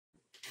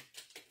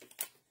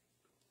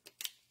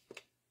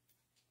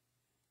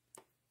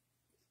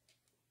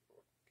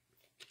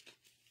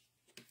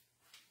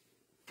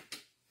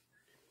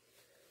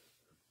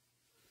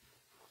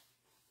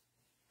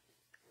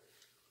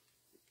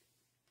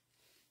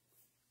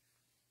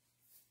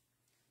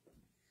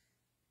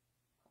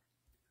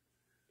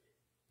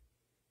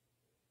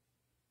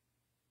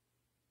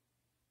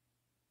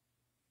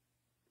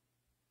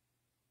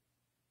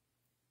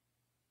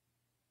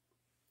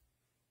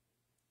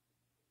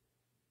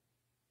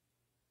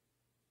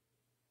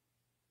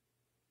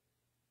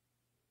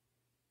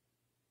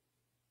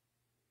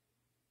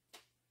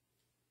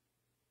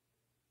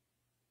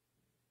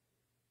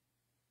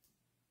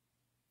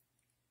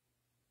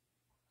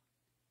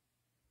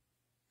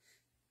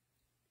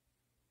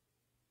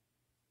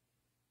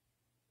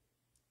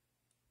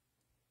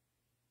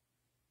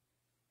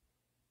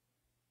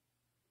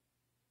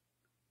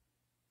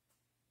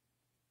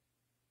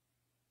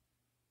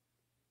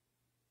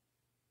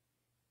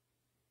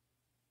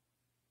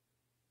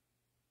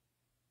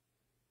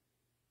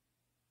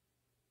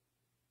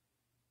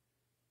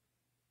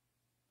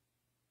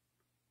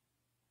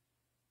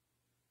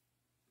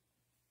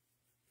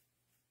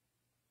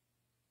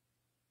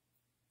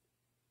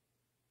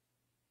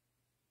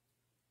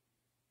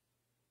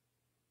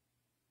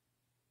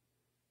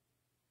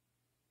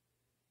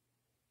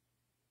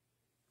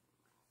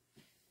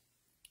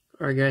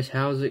Alright guys,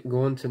 how's it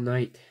going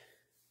tonight?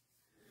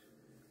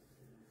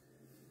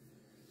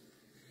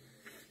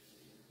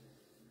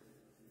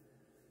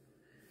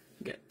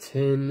 Got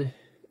 10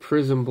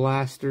 Prizm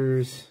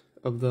blasters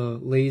of the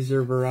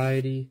Lazer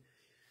variety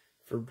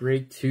for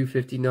break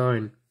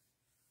 259.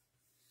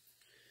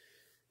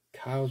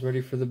 Kyle's ready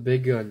for the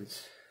big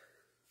guns.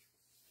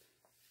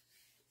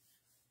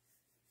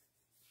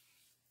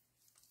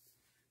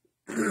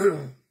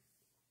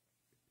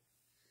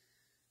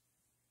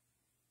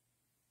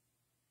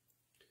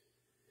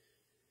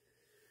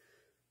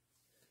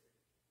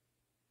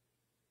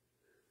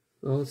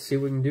 Well, let's see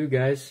what we can do,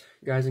 guys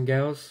and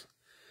gals.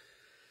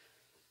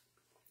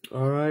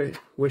 Alright,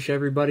 wish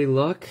everybody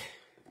luck.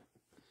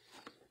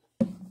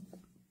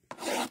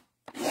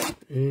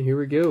 And here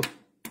we go.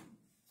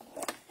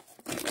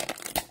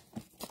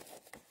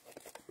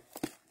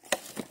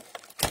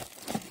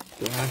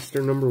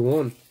 Blaster number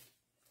 1.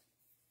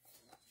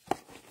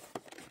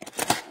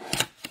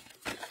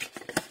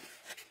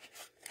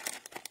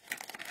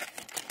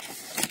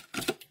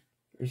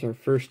 There's our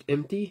first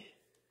empty.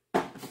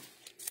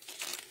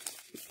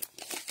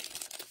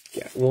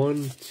 Got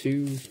 1,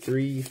 2,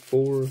 3,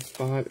 4,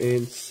 5,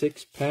 and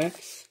 6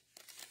 packs.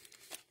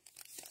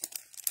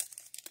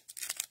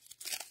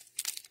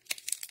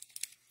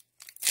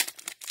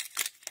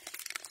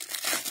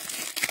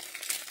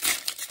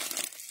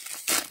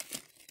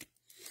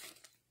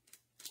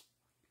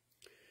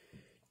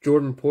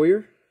 Jordan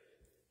Poyer.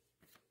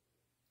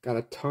 Got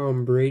a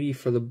Tom Brady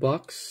for the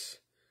Bucks.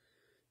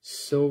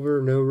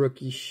 Silver, no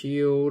rookie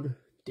shield.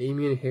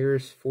 Damian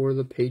Harris for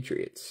the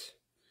Patriots.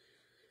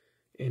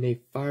 And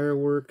a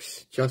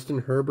Fireworks Justin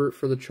Herbert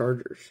for the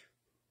Chargers.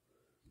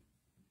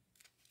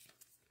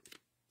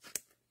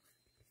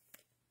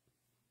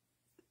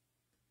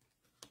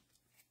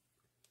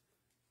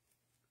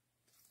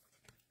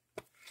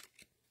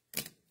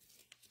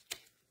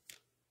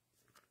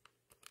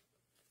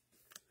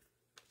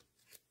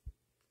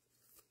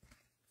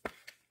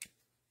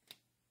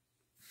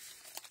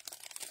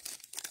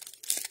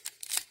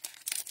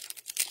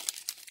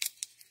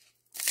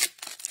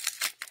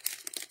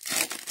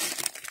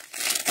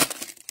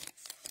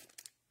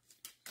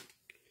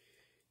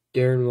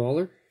 Darren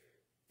Waller,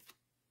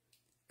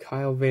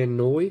 Kyle Van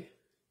Noy,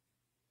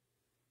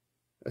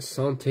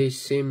 Asante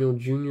Samuel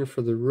Jr.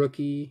 for the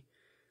rookie.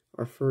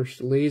 Our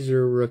first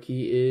Lazer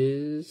rookie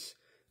is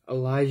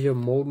Elijah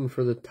Molden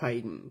for the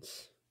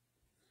Titans.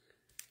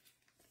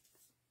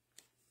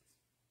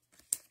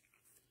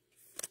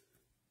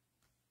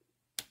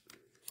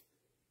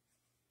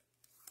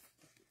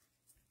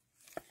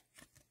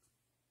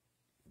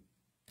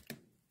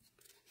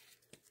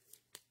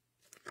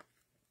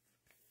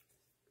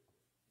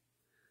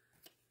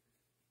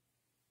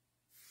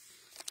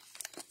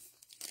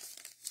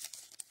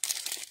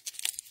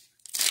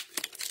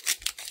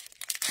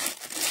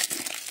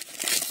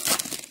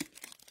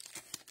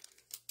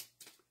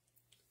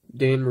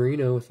 Dan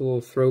Marino with a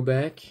little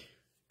throwback.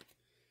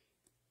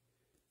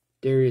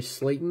 Darius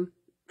Slayton.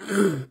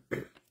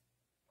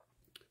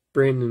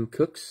 Brandon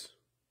Cooks.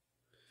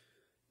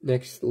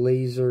 Next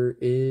Lazer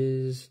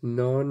is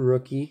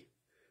non-rookie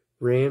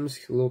Rams,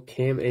 little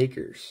Cam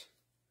Akers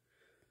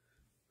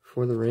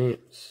for the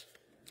Rams.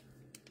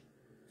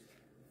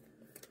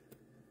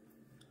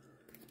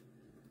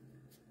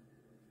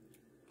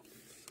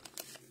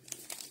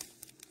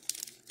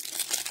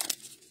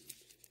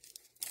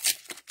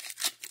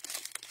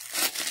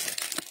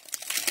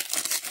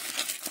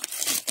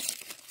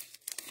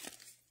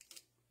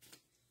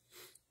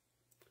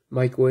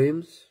 Mike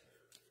Williams,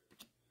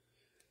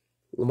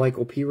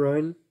 LaMichael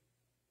Pirine,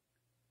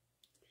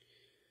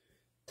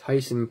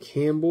 Tyson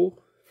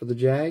Campbell for the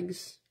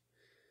Jags.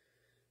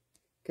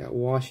 Got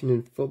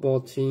Washington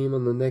football team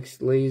on the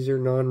next Lazer,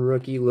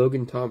 non-rookie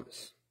Logan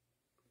Thomas.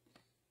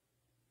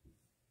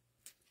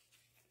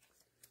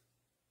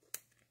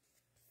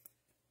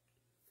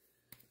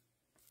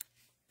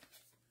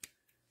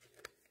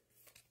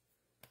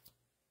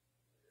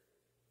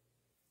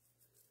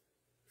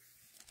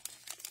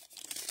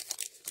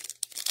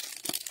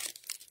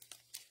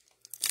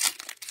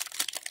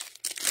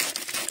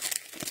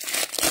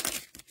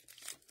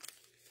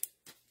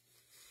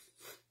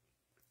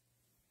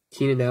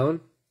 Keenan Allen,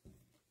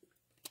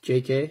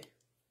 JK.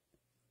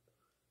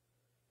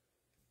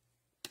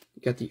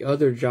 Got the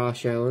other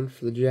Josh Allen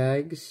for the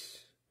Jags.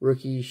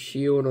 Rookie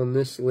shield on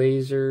this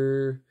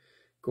Lazer.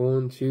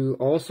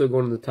 Also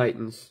going to the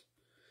Titans.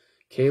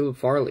 Caleb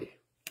Farley.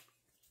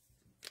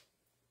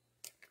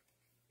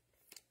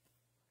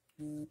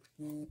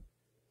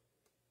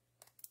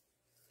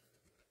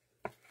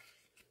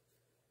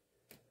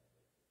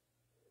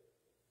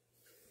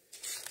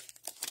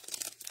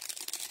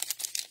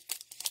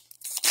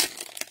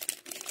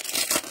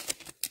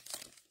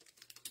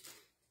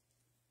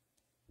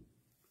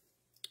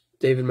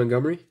 David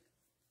Montgomery,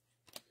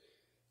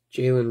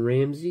 Jalen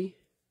Ramsey,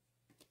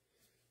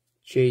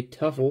 Jay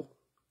Tuffle,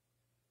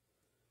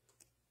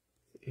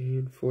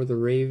 and for the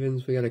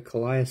Ravens, we got a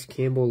Calais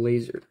Campbell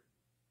Lazer.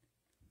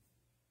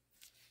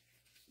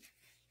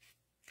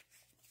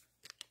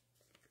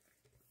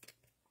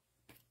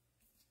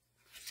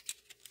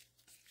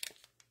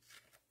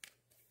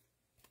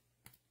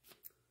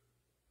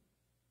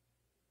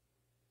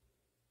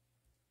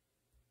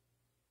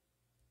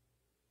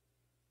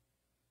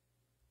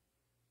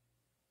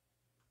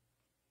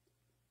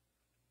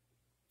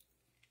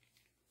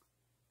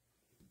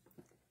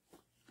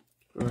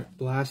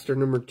 Blaster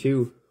number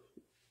 2.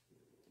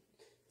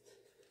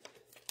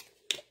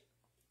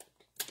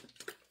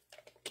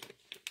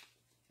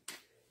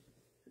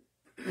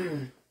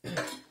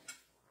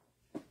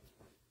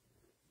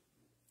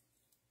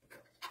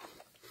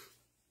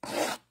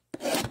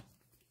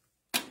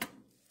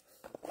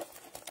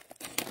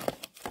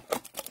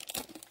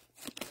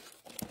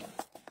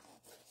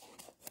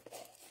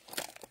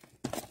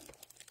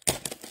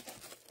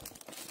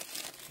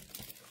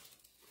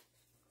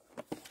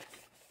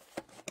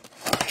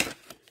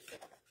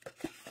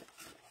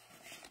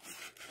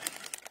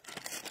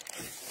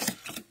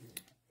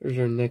 There's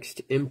our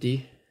next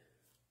empty.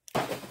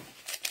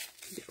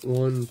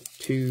 1,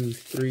 2,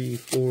 3,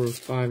 4,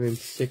 5, and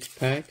 6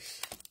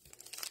 packs.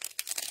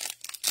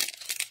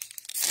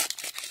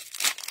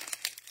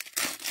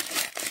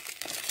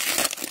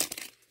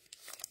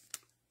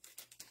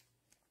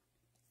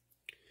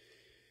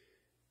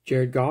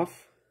 Jared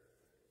Goff,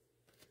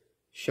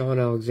 Sean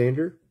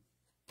Alexander,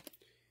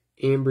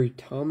 Ambry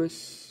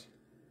Thomas,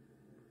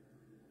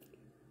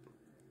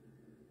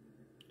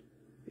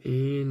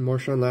 and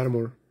Marshawn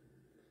Lattimore.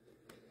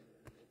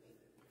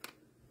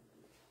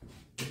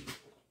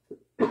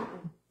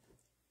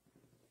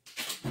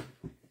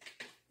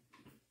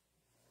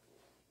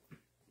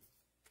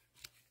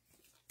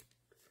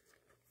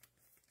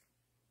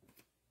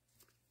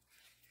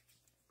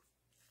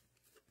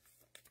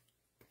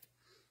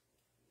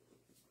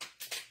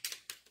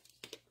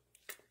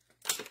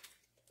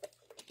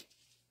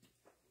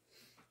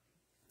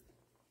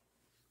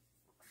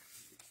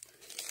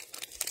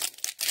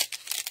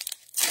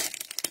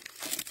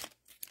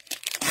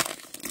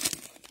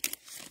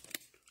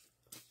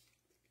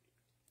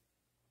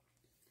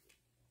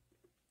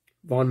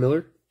 Von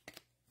Miller,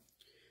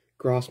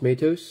 Gross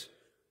Matos,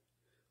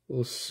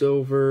 little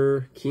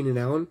silver Keenan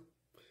Allen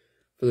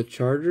for the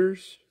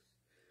Chargers.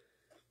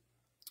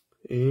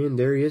 And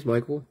there he is,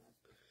 Michael.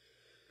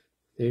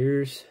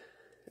 There's,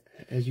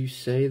 as you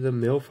say, the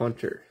MILF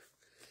Hunter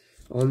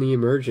on the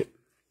Emergent.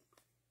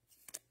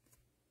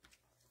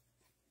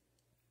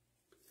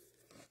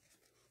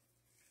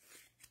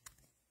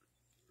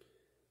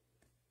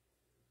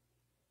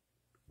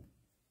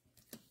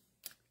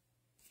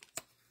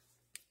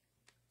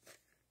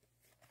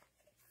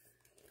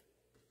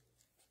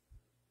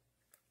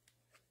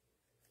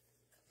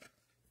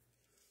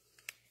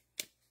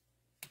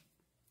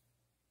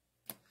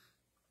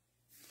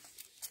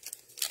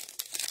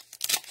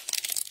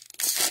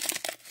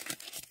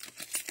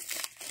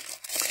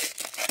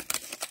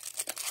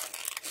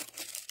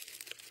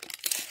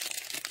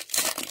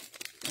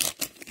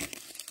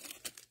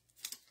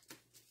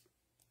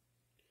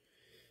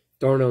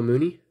 Darnell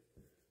Mooney,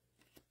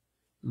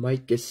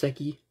 Mike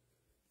Gesicki,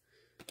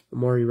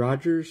 Amari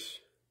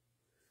Rogers,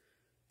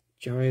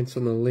 Giants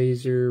on the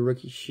Lazer,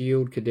 Rookie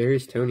Shield,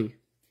 Kadarius Toney.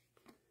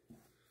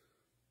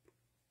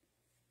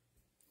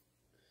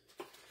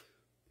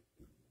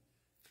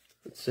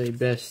 Let's say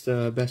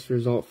best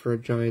result for a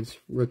Giants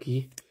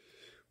rookie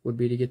would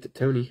be to get the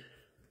Toney.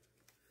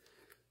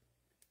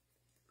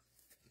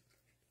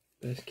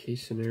 Best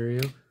case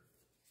scenario.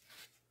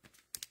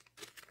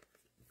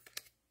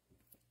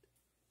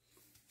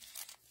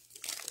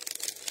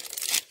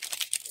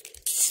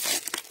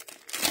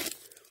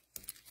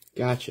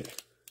 Gotcha.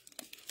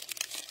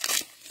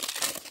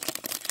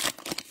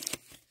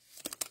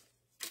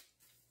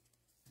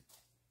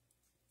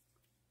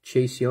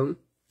 Chase Young,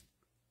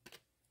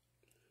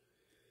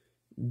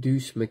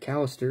 Deuce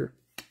McAllister,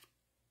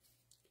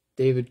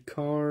 David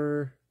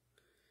Carr,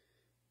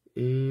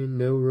 and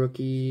no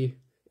rookie,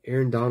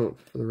 Aaron Donald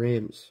for the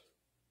Rams.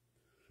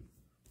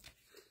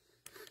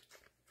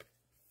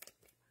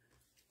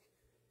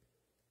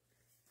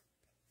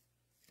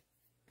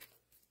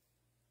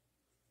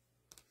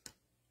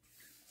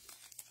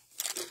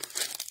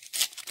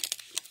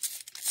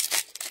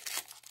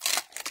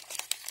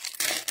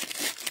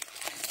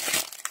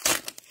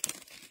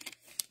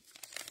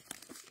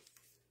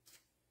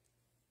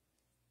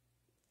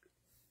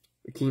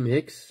 Akeem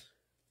Hicks,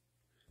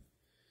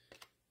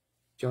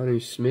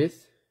 Jonnu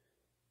Smith,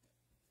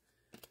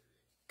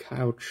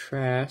 Kyle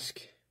Trask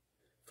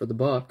for the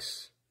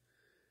Bucks,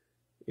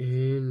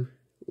 and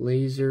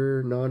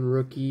Lazer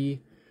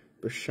non-rookie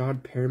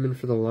Rashad Perriman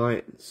for the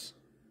Lions.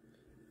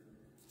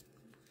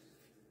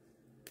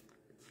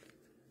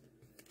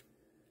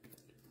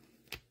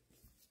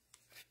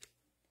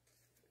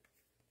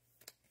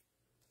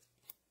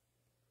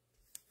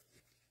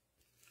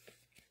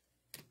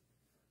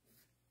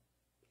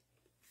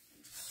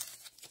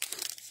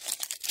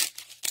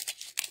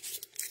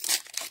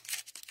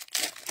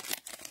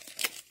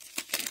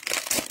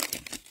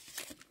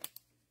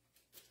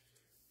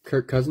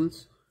 Kirk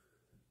Cousins,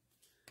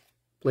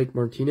 Blake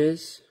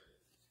Martinez,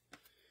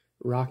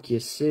 Rock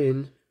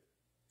Ya-Sin,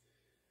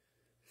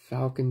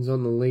 Falcons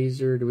on the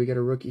Lazer. Do we got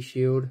a rookie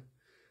shield?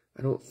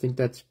 I don't think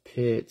that's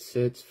Pitts.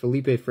 It's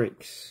Felipe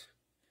Franks.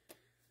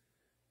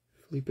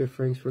 Felipe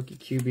Franks, rookie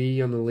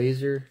QB on the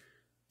Lazer.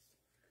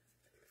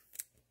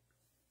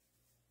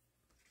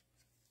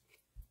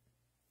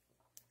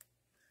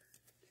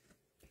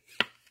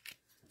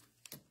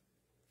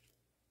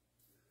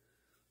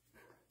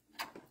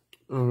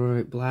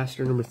 Alright,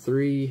 blaster number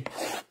 3.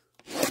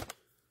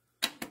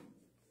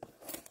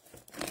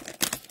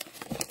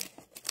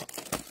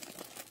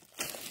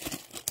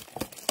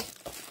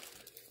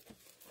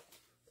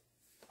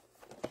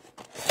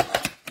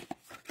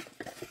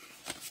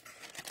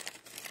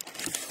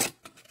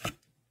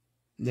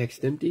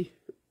 Next empty.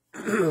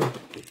 You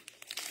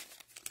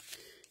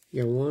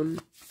got 1,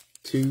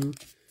 2,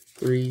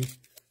 3,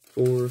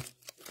 4,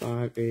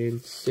 5,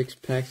 and 6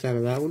 packs out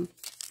of that one.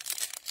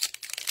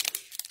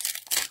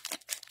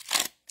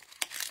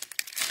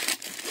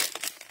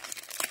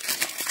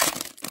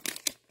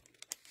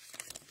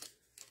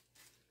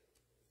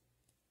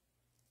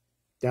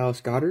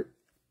 Dallas Goedert,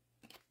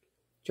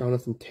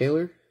 Jonathan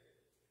Taylor,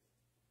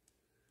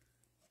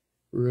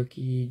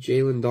 rookie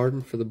Jalen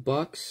Darden for the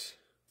Bucks,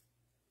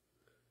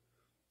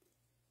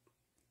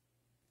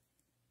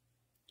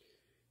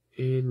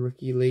 and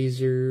rookie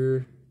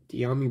Lazer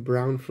De'Ami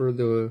Brown for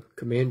the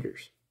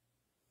Commanders.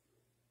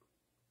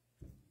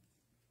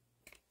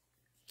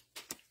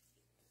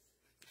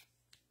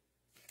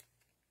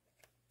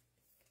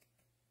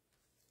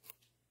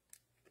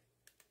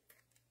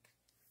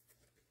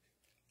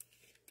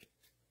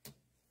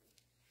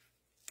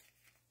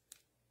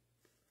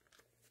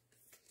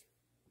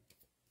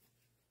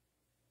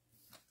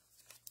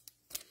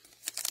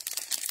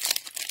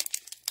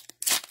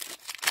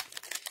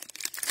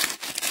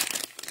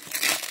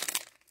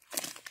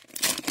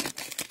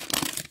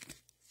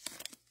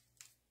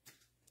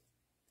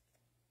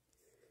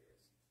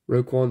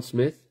 Roquan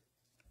Smith,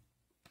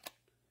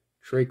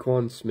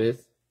 Traquan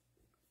Smith.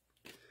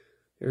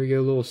 There we go,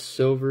 a little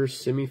silver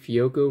Simi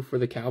Fioco for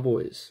the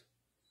Cowboys.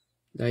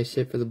 Nice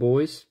hit for the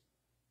boys.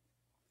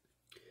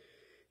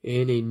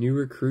 And a new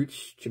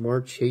recruits,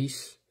 Jamar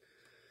Chase.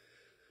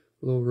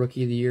 A little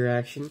Rookie of the Year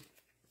action.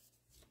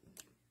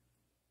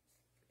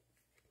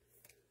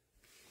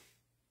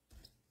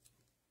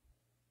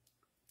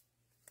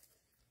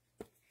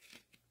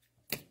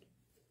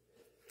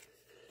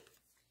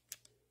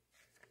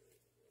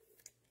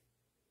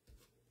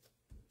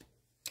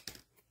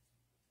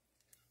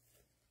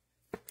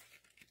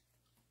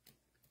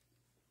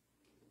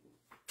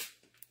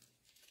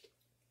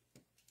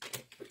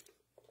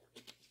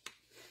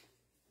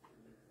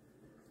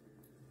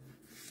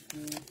 I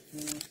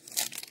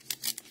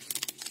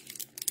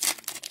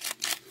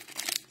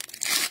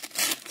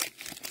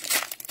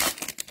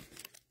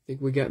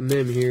think we got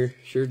Mem here.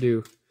 Sure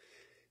do.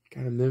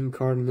 Got a Mem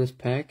card in this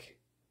pack.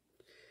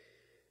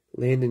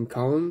 Landon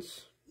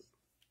Collins.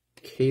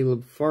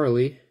 Caleb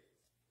Farley.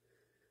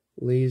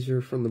 Laser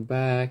from the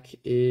back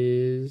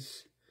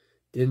is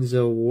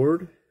Denzel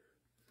Ward.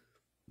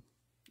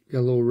 Got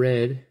a little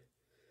red.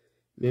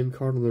 Mem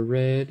card on the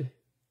red.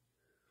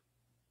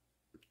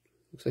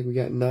 Looks like we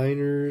got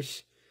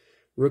Niners.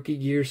 Rookie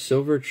Gear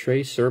Silver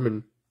Trey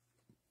Sermon.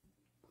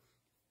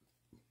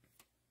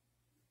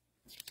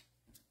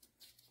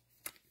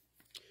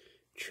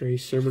 Trey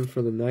Sermon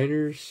for the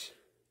Niners.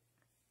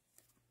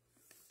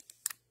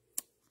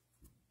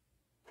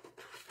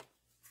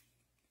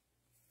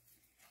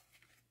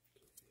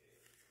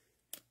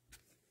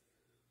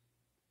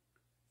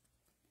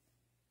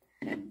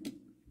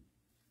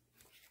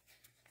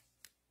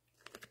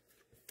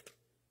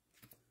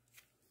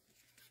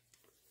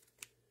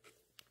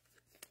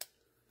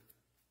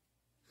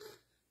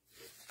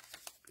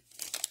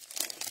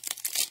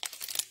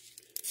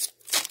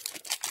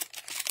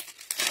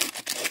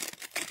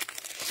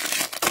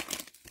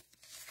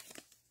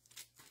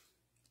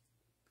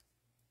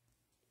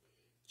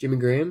 Jimmy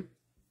Graham,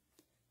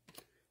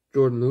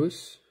 Jordan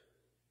Lewis,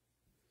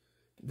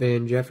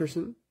 Van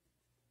Jefferson.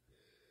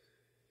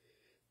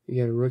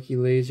 You got a rookie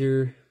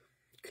Laser.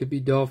 Could be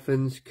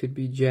Dolphins, could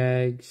be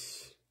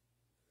Jags.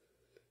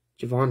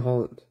 Javon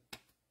Holland.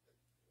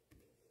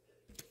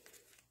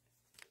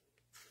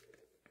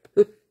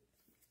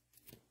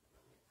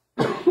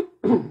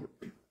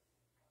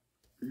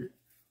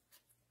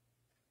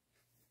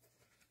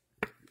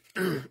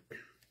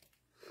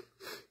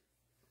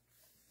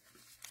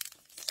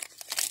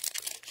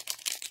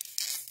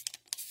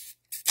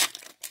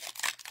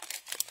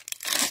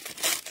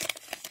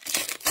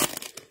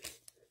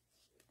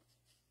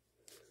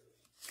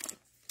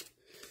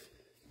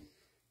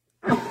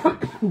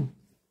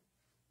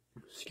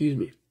 Excuse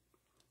me.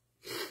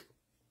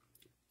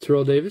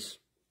 Terrell Davis.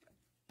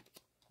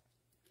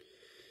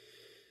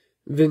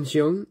 Vince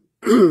Young.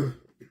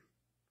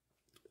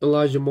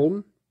 Elijah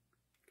Molden.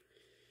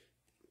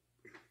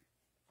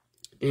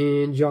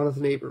 And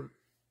Jonathan Abram.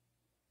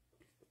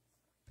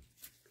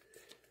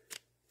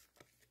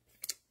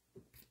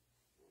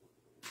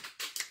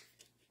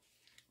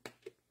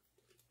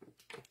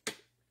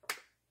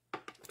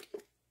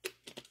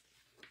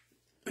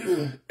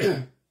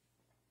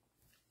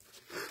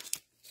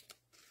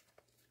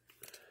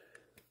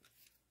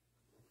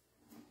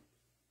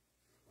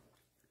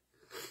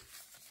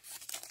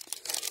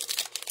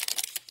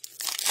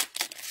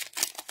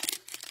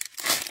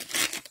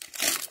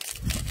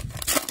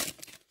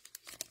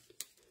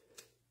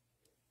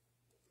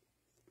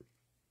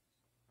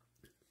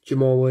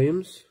 Jamal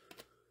Williams,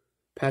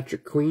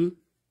 Patrick Queen,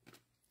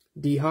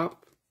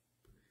 D-Hop,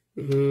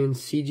 and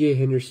C.J.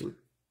 Henderson.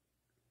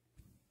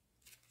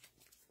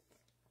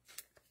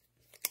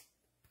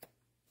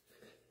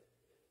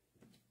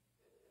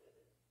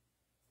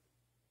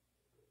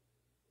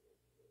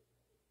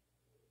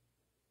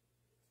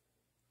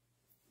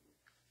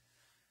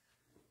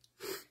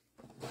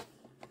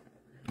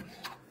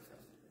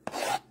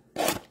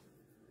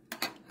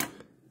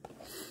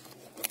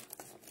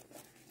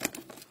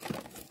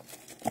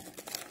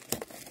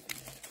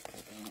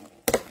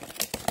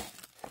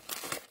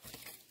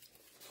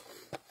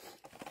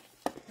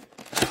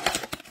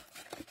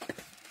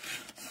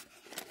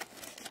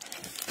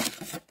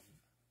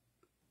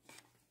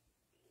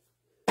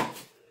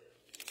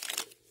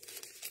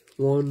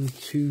 One,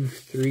 two,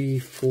 three,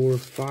 four,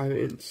 5,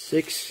 and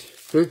 6.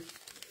 Huh?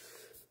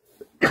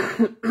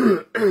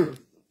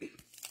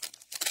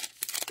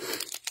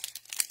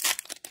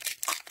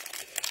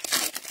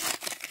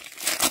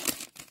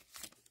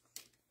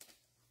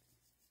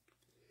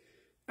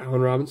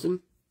 Allen Robinson,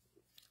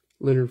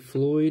 Leonard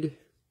Floyd,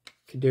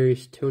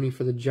 Kadarius Toney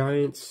for the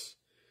Giants,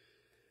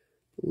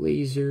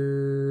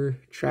 Lazer,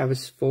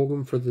 Travis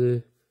Fulgham for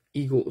the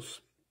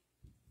Eagles.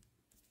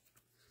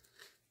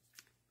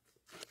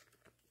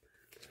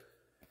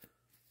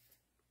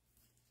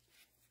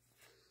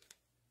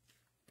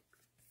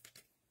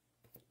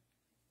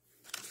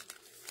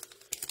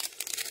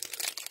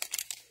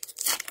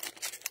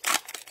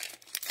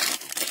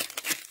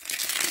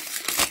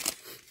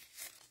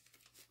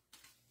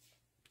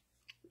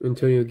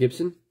 Antonio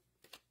Gibson,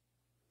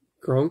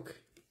 Gronk,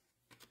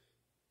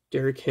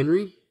 Derrick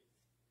Henry,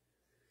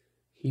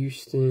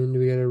 Houston. Do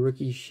we got a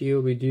rookie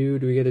shield? We do.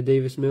 Do we get a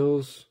Davis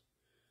Mills?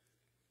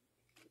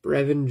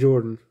 Brevin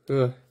Jordan.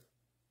 Ugh.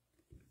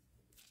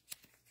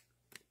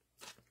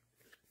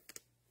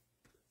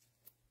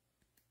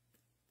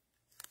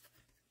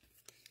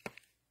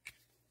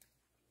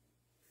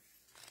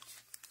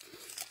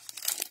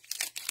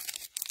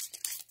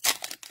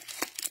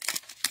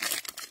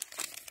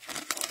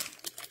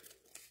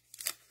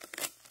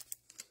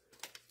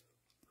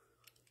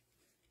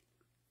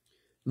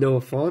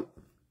 Noah Fant,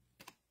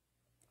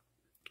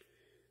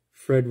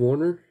 Fred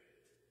Warner,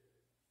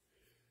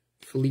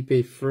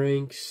 Felipe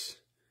Franks,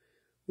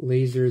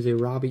 Lazer is a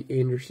Robbie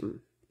Anderson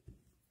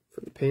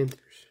for the Panthers.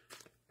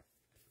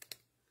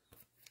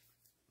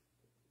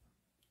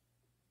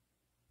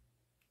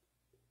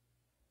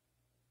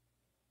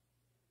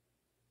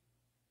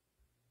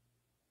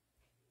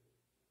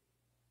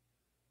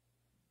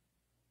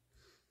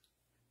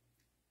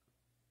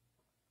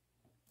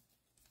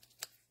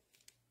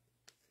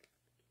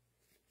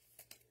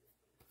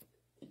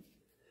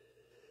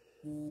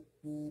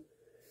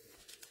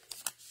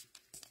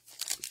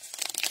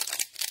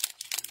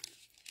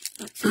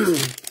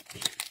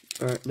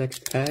 Alright,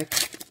 next pack.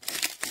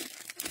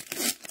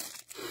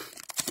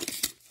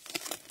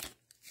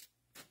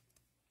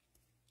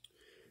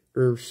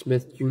 Irv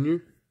Smith Jr.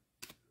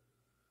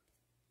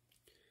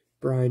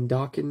 Brian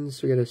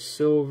Dawkins. We got a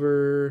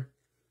silver.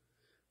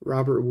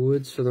 Robert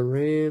Woods for the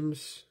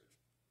Rams.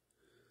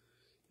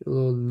 A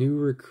little new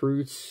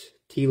recruits.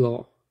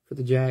 T-Law for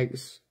the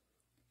Jags.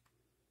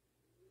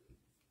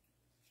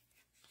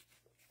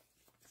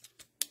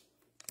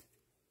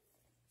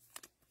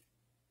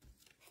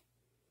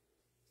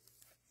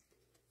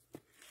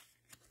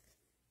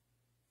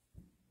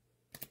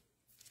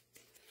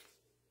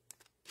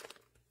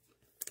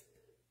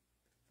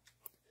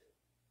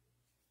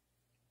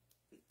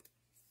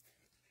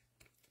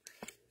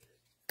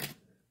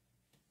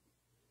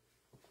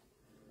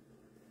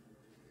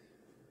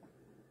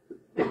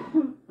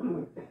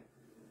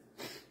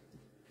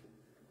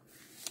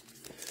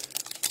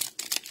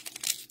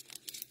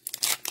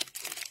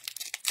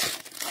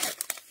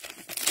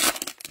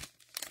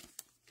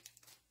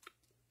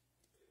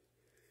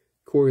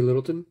 Corey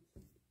Littleton,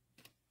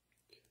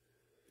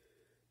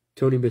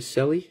 Tony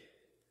Baselli.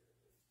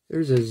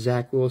 There's a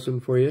Zach Wilson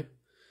for you.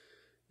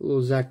 A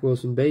little Zach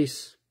Wilson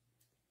base.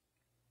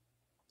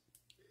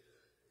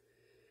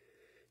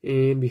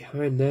 And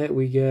behind that,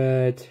 we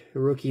got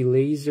rookie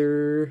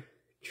Lazer,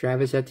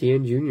 Travis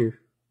Etienne Jr.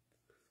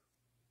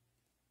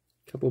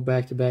 Couple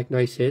back-to-back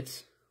nice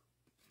hits.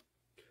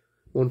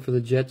 One for the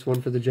Jets,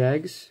 one for the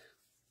Jags.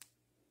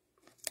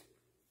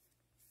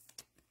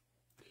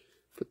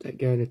 Put that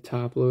guy in a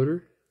top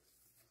loader.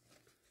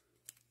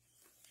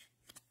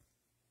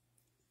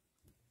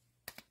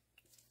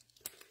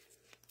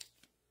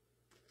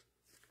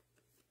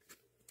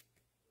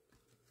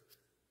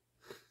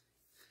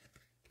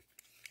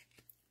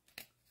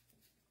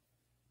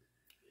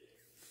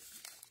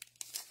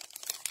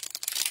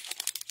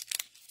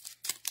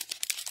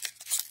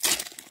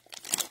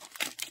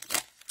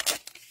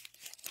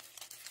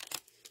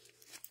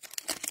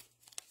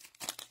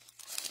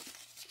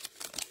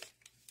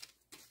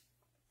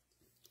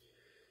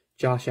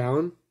 Josh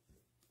Allen,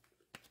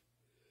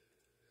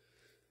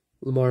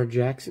 Lamar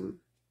Jackson,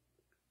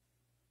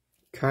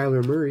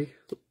 Kyler Murray,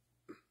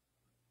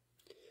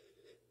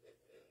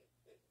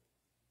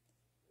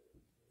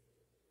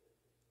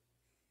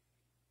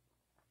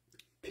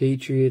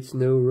 Patriots,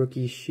 no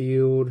rookie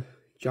shield.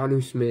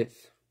 Jonnu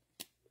Smith.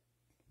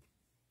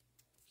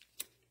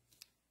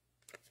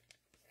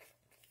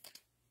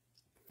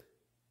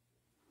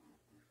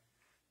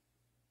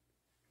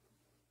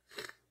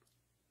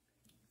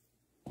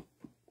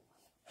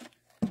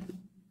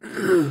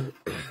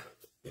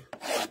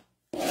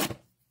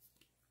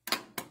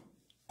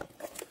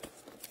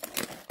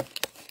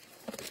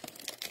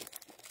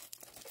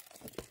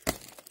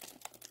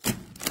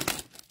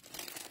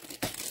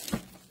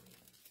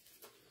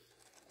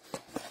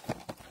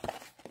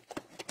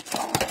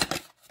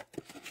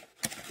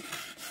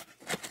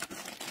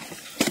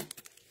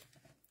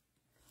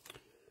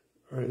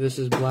 Alright, this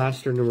is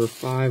blaster number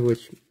 5,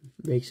 which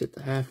makes it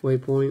the halfway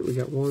point. We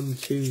got 1,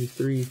 2,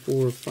 3,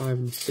 4, 5,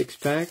 and 6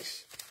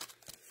 packs.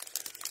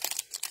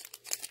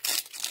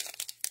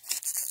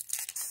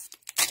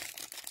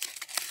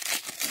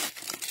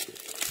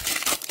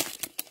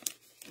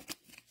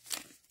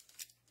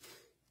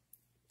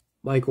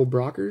 Michael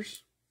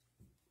Brockers.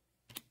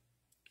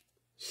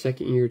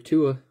 Second year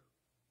Tua.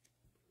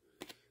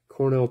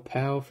 Cornell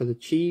Powell for the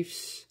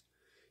Chiefs.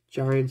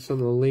 Giants on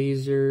the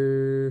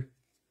Lazer.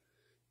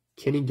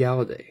 Kenny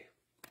Galladay.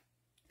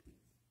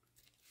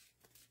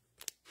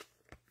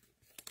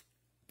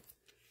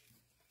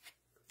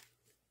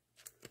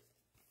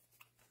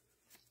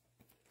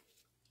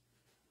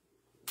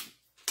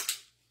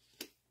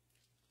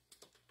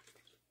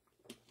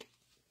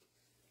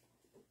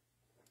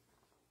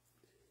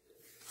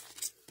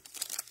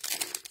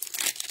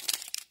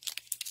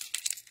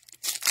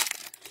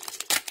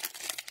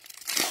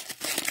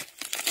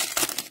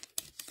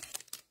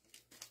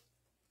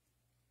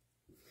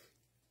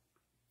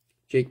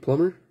 Jake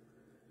Plummer.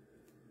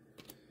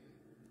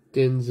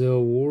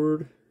 Denzel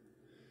Ward.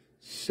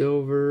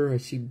 Silver. I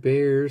see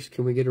Bears.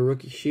 Can we get a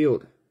rookie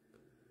shield?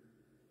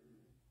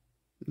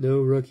 No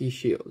rookie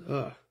shield.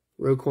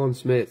 Roquan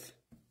Smith.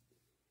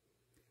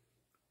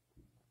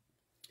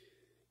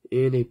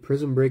 And a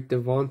Prizm break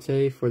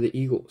Devontae for the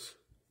Eagles.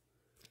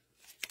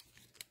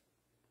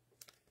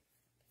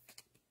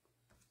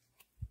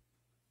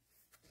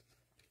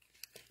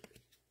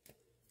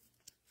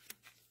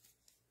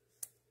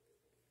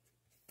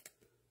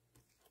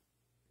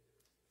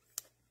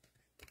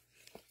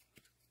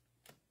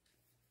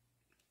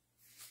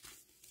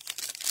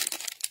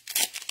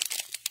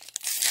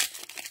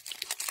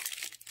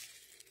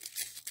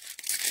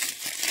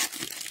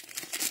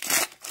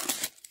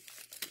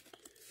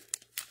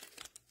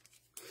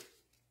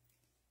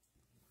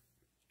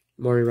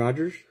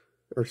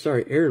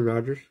 Aaron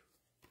Rodgers.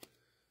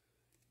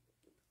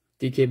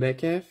 DK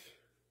Metcalf.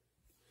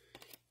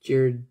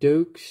 Jared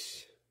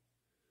Dokes.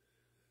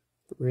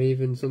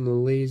 Ravens on the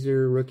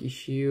Laser, rookie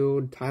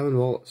shield. Tylan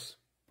Wallace.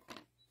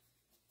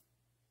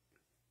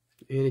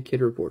 And a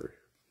kid reporter.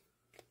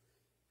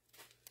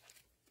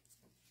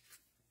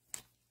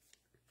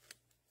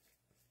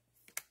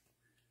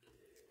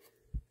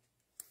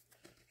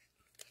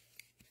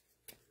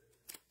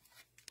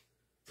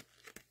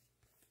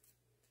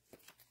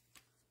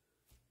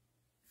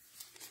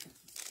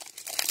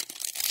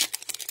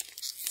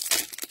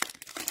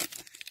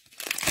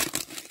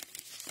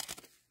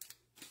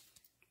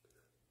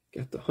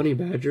 Got the Honey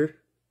Badger,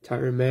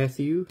 Tyrann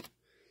Mathieu,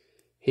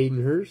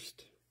 Hayden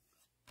Hurst,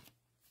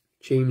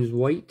 James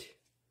White,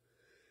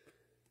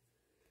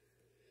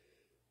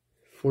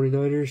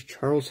 49ers,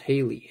 Charles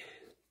Haley.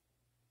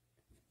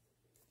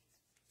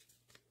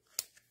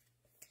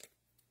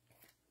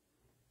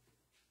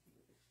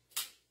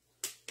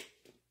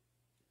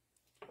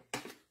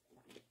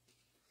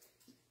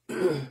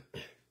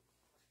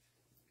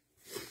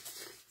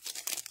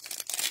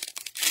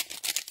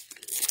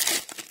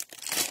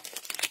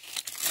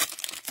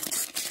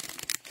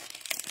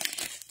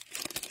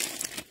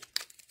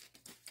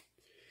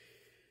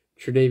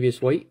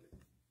 Tre'Davious White,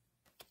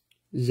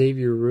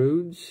 Xavier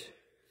Rhodes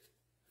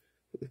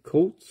for the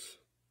Colts,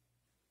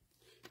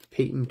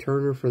 Peyton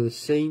Turner for the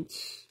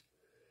Saints,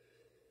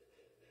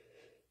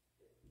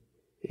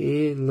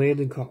 and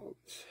Landon Collins.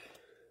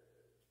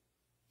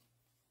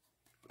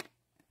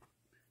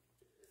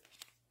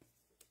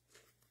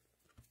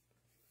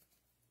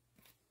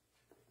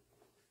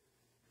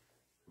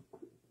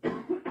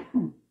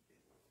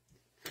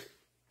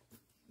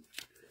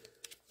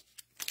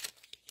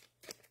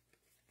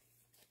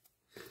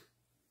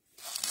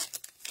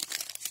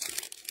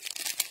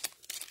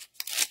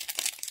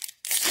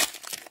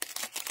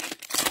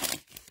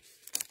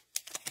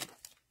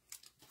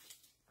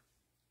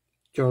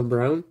 John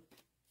Brown,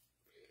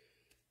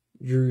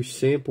 Drew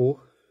Sample,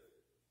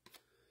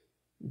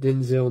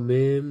 Denzel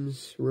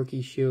Mims,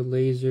 rookie shield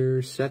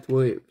laser, Seth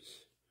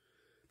Williams,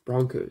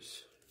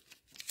 Broncos.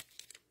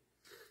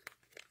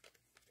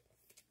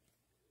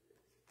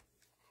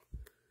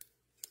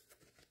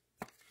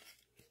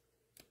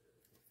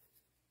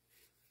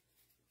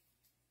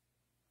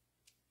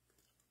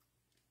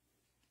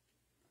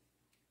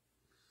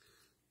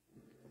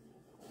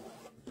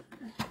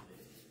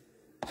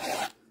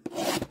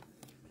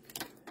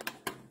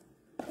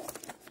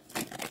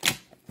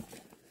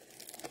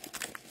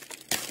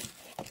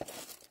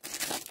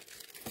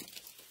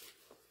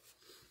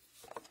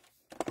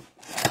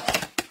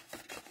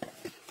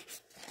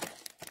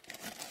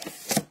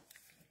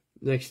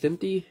 Next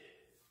empty.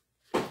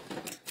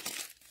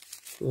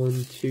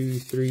 1, 2,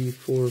 3,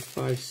 4,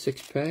 5,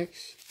 6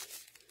 packs.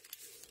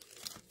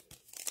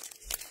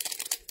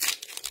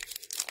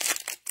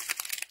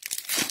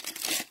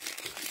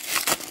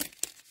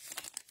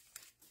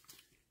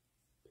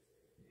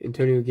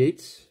 Antonio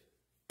Gates,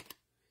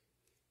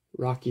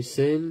 Rocky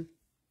Sin,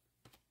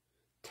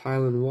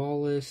 Tylan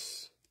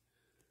Wallace,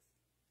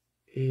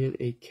 and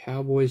a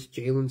Cowboys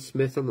Jalen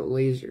Smith on the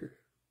Lazer.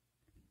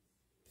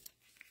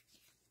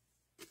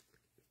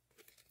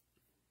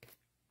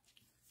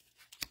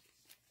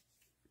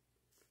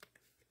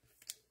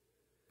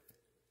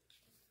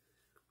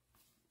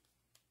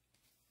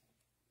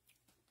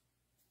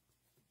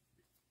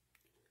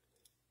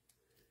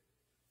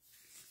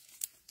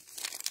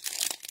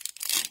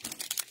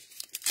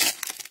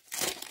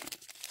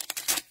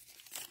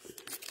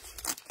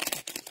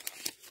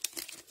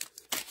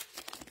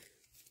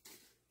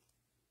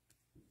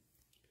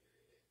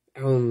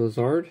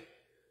 Lazer,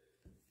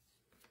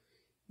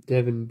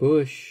 Devin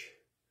Bush,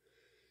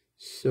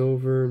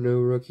 silver, no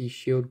rookie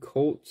shield,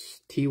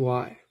 Colts,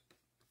 TY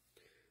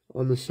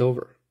on the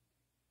silver,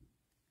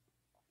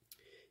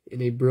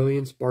 and a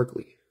Brilliance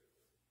Barkley.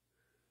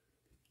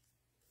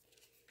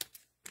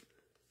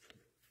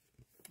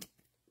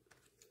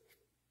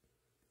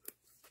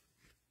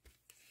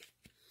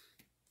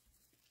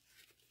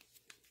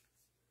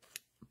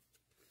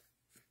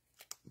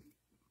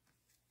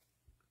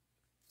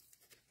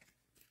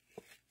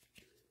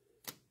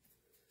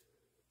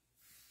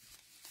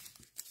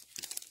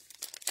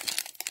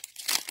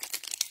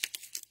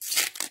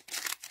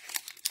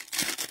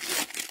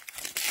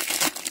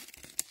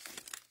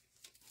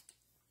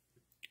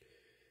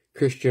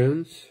 Chris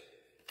Jones,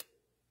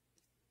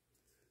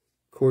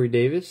 Corey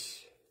Davis,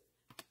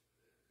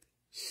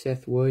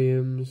 Seth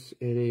Williams,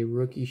 and a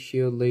rookie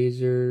shield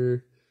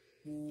laser,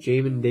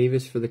 Jamin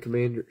Davis for the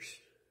Commanders.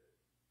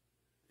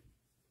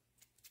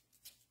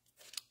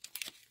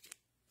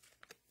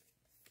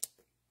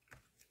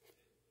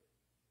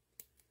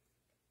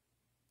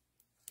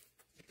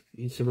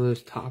 Need some of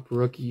those top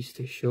rookies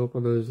to show up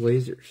on those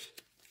lasers.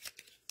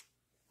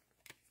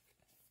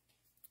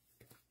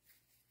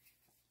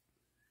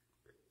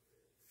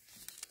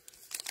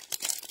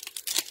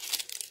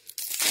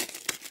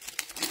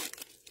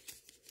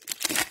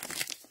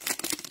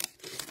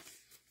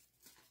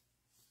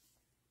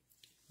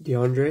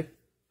 DeAndre,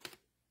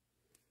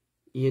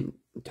 Ian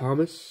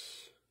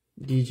Thomas,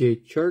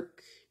 DJ Chark,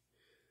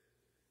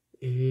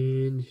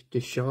 and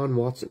Deshaun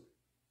Watson.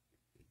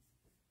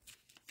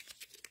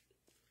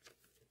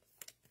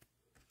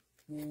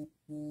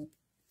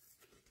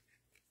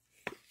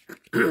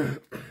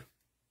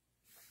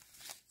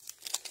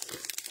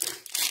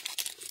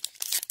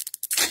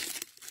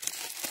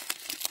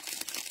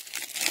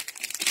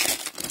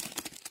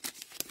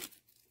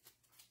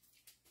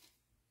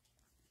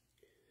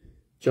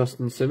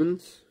 Justin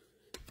Simmons,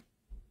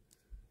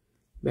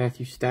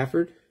 Matthew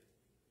Stafford,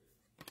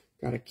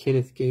 got a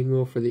Kenneth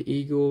Gainwell for the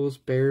Eagles,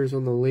 Bears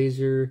on the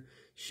laser,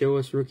 show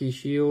us rookie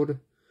shield,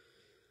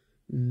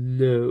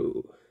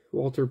 no,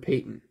 Walter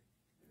Payton.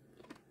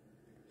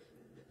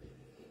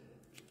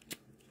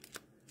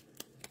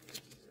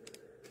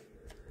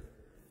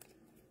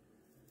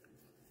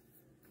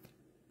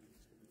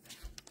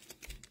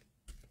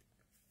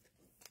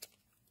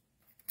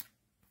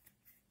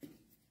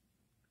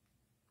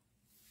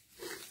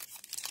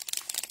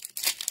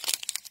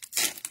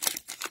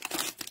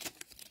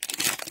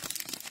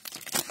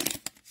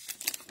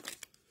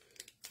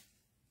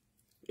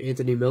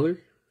 Anthony Miller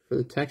for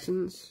the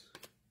Texans,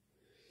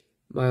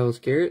 Myles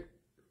Garrett,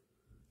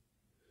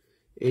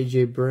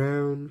 A.J.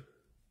 Brown,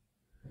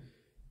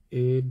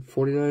 and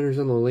 49ers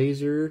on the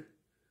laser,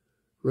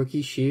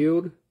 rookie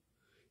shield,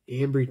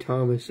 Ambry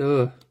Thomas.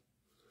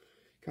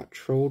 Got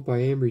trolled by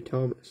Ambry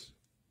Thomas.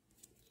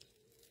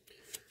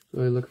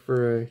 Really looking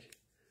for a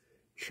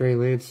Trey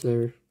Lance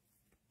there.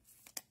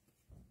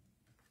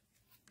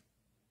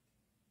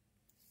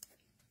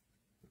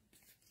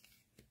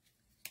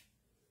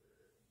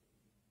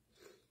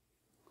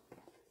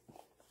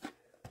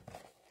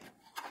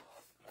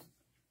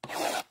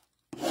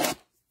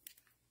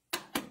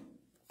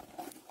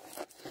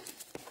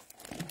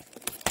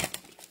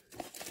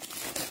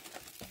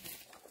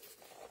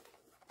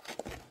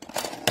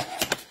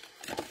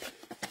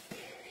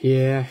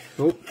 Yeah,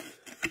 oh.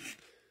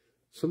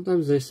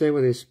 Sometimes they say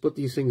when they split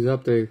these things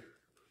up, they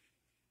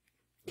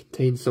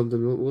contain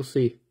something. We'll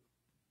see.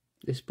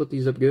 They split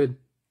these up good.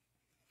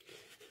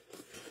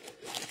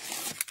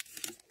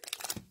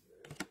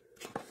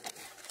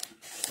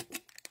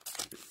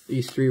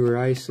 These three were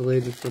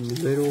isolated from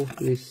the middle.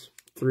 These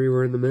three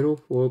were in the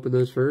middle. We'll open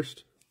those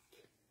first.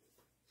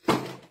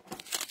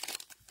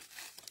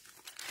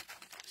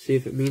 See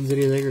if it means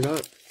anything or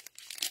not.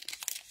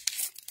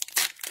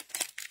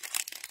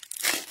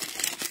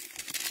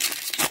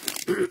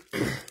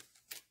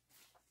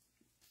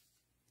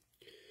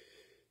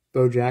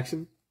 Bo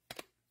Jackson,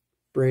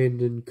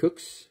 Brandon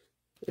Cooks.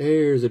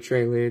 There's a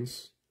Trey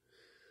Lance.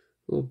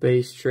 Little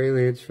base Trey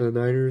Lance for the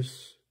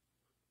Niners.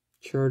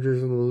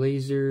 Chargers on the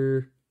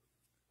laser.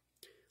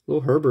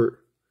 Little Herbert.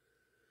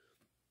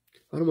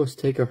 I'd almost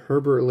take a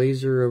Herbert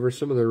Lazer over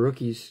some of the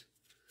rookies.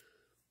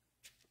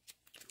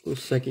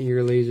 Little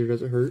second-year Lazer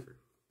doesn't hurt.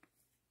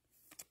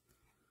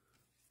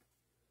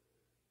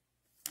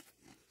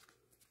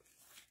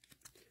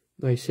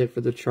 Nice hit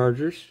for the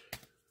Chargers.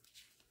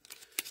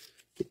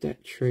 Get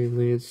that Trey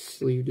Lance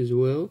sleeved as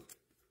well.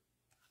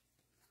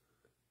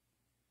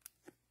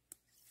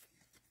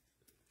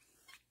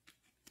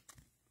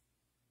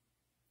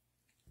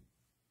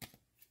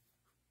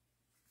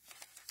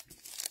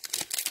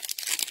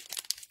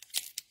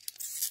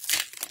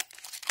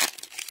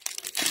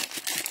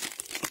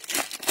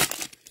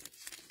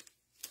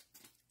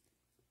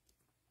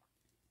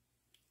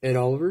 Ed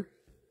Oliver,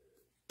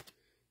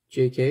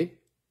 J.K.,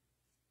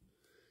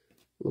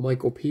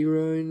 Michael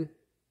Pirine,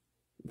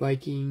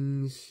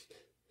 Vikings,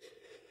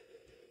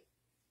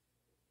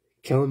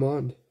 Kellen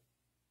Mond.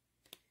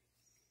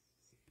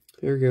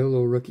 There we go,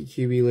 little rookie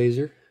QB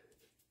Lazer.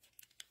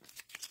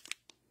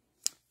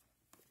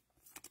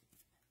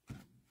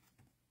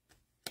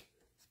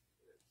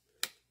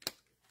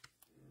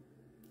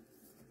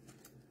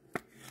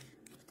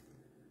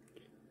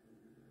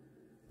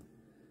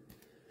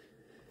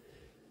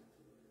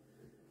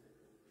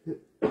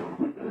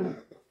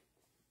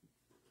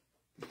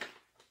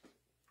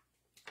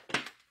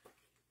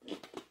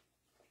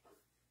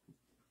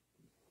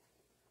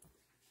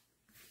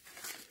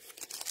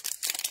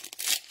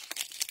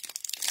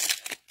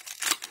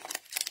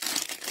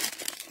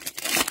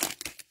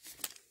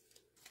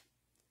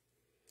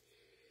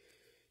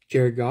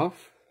 Jared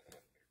Goff,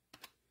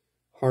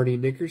 Hardy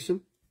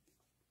Nickerson,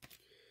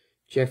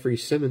 Jeffrey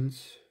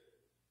Simmons,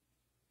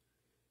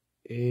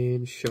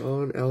 and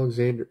Sean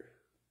Alexander.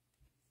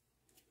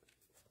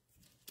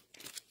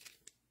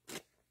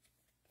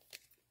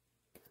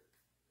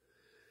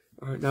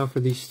 All right, now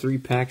for these 3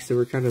 packs that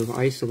were kind of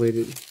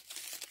isolated.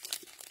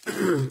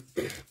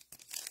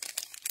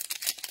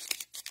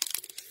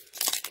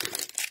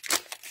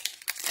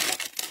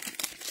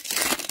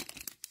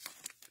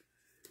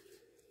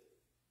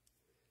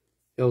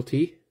 LT,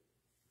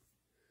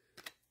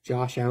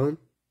 Josh Allen,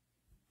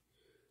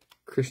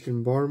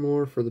 Christian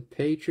Barmore for the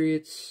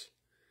Patriots,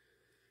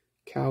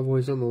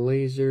 Cowboys on the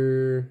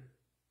Lazer,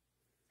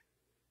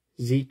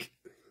 Zeke,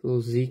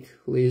 little Zeke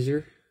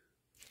Lazer.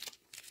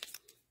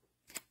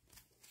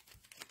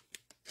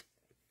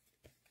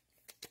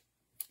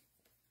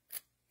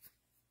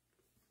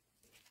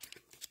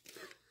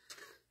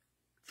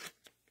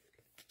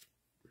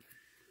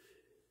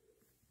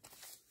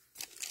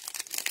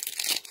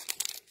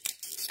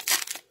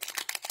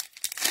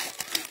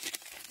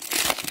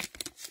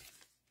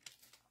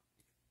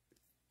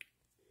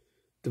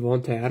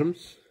 Devonta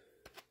Adams,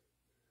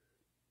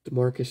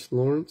 DeMarcus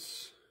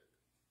Lawrence,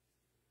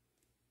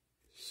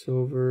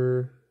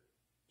 Silver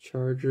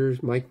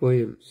Chargers, Mike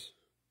Williams,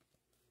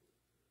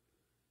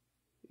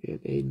 and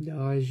a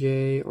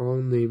Najee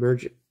on the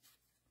Emergent.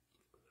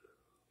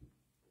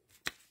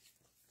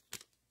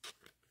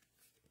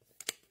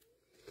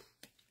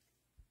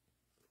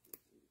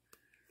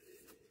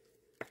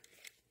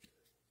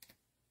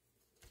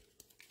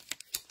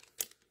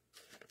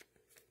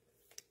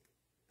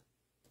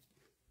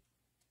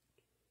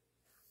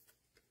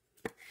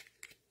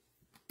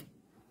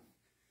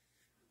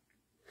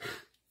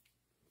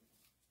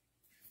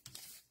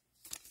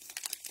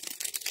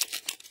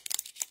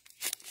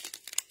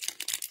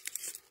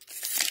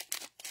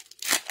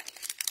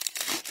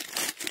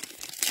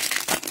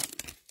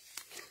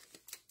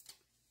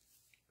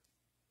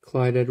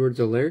 Clyde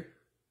Edwards-Helaire,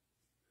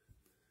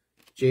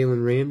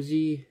 Jalen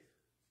Ramsey,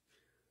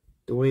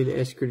 Dwayne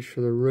Eskridge for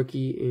the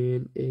rookie,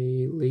 and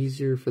a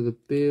Lazer for the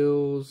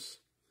Bills,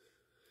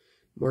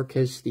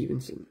 Marquez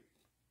Stevenson.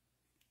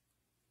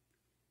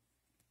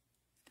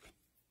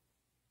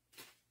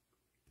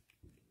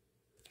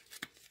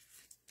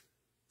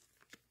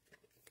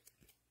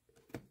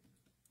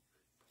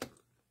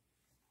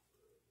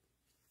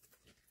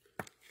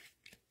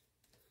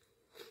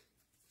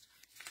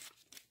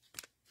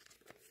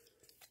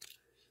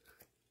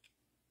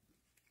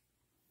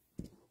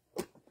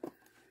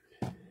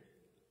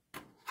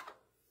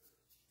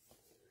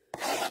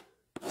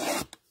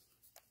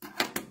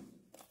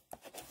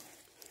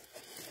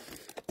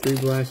 Three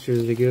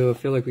blasters to go. I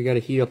feel like we got to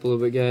heat up a little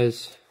bit,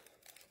 guys.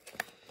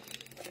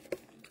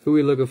 Who are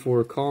we looking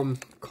for? Call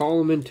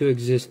them into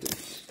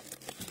existence.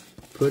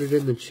 Put it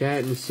in the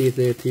chat and see if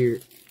they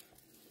appear.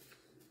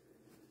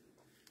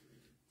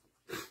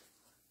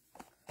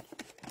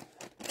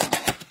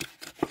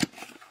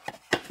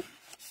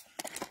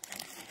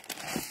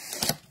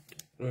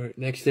 Alright,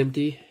 next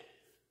empty.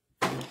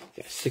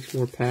 Got 6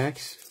 more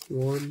packs.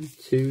 1,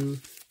 2,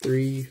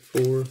 3,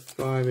 4,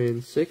 5,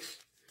 and 6.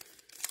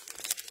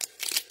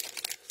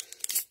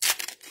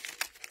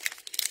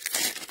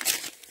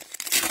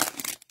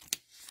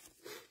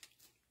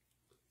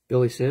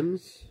 Billy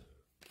Sims,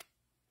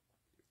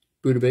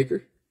 Buda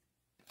Baker,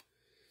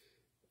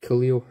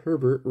 Khalil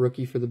Herbert,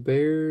 rookie for the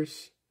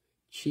Bears,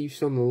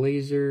 Chiefs on the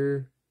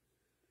Lazer,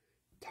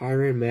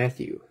 Tyrann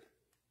Mathieu.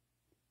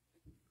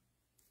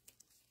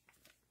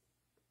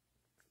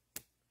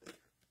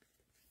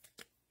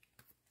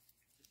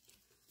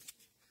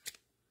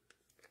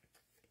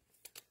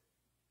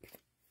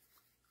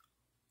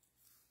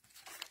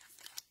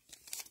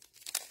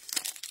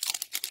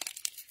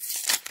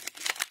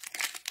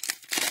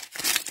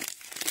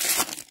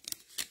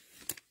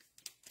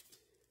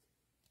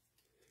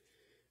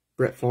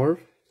 Brett Favre,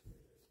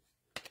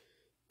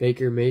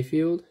 Baker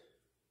Mayfield,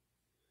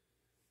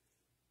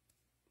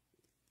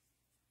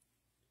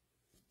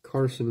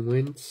 Carson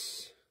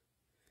Wentz,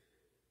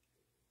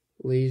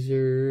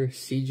 Lazer,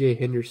 CJ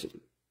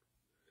Henderson.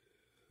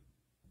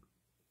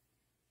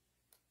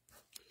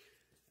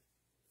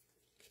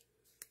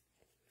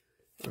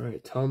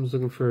 Alright, Tom's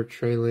looking for a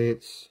Trey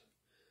Lance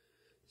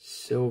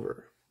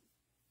silver.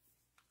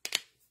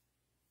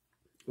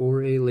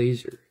 Or a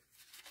Lazer.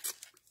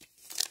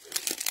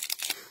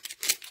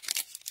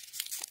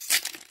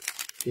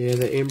 Yeah,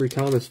 the Ambry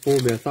Thomas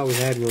fooled me. I thought we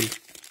had one.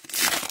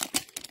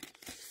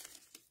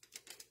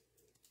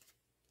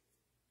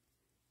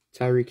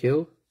 Tyreek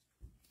Hill.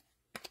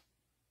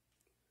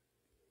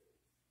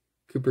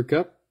 Cooper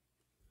Kupp.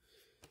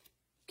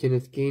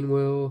 Kenneth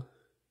Gainwell.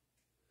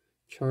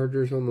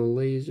 Chargers on the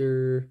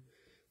Lazer.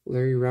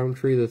 Larry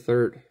Roundtree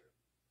III.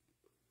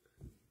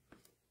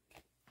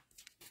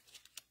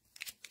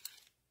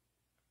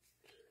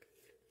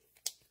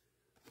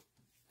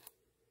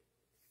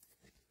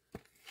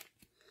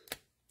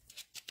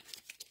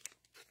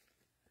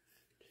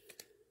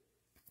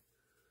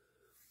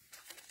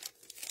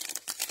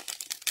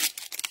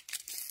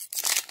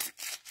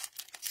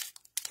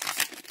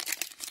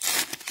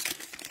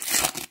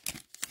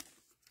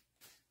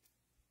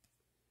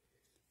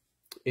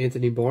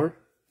 Anthony Barr,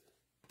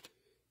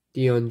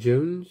 Deion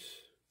Jones,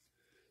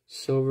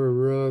 Silver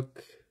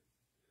Rook,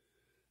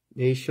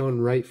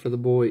 Nashawn Wright for the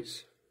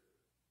boys.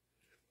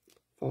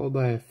 Followed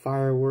by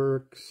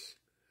Fireworks,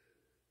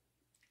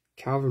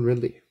 Calvin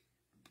Ridley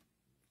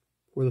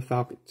for the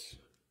Falcons.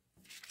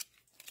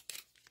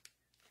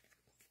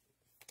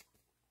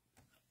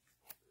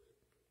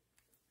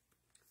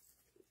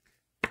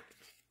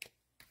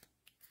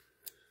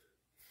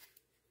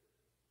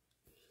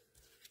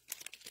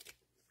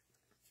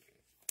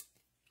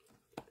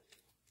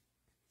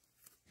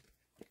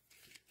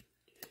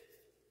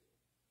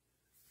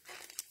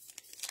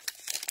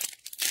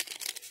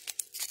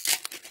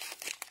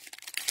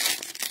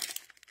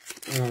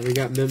 Alright, we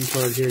got mem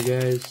card here,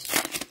 guys.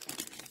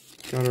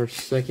 Got our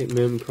second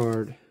mem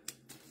card.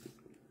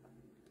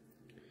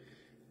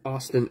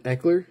 Austin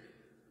Eckler.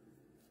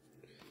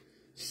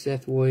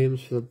 Seth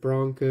Williams for the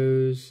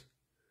Broncos.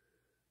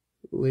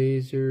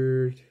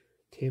 Lazer,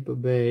 Tampa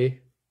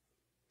Bay.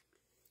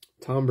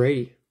 Tom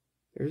Brady.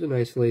 There's a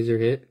nice laser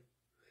hit.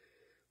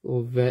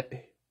 Little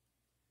vet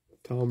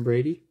Tom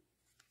Brady.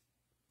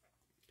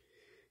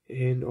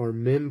 And our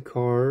mem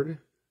card.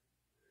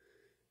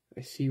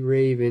 I see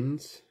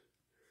Ravens.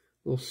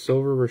 Little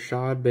silver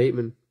Rashad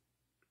Bateman.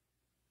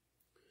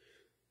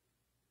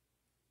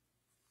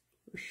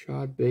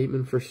 Rashad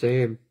Bateman for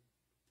Sam.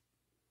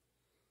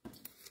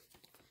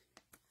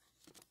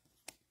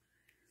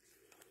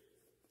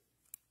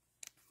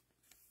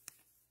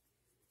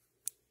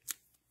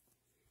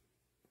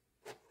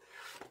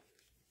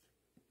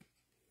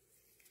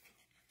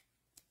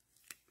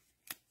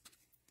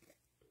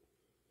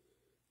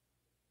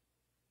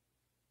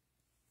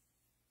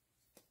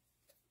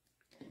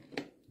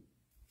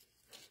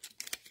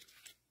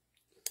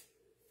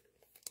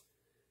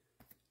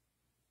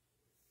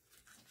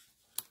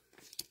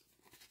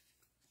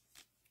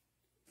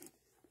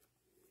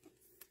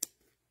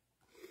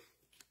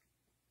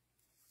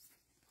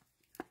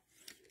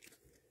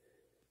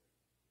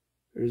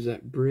 There's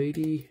that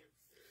Brady.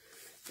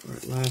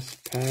 Alright,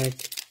 last pack.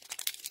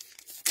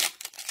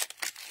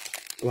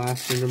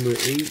 Blaster number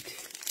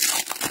 8.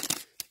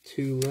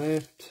 2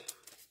 left.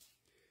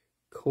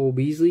 Cole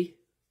Beasley.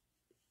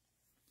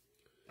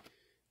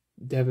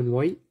 Devin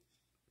White.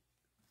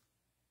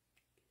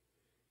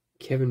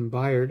 Kevin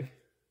Byard.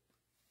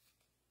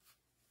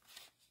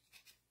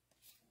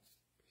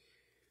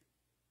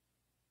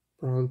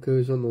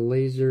 Broncos on the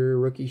Lazer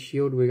rookie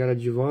shield. We got a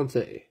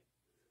Javonte.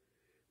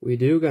 We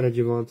do got a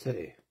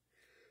Javonte.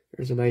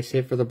 There's a nice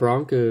hit for the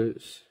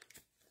Broncos.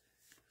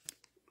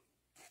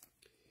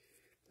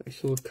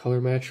 Nice little color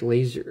match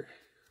Lazer.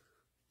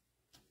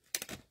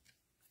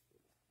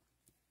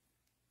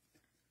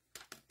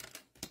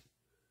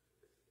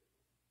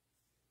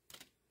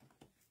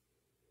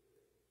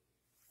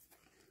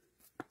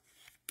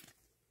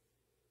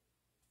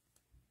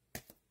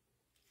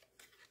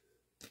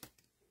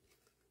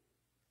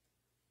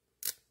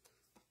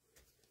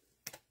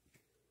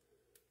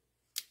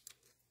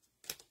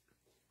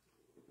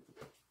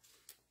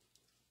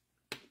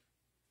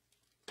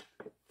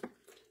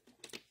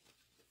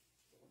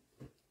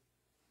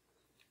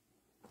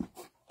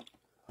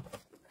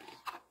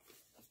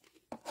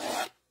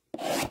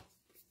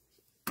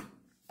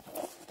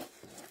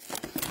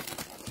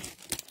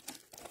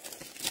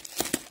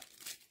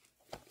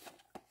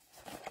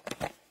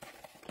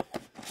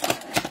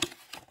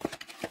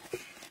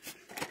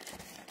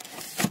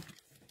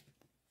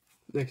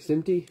 Next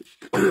empty.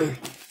 You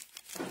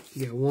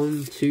got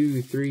 1,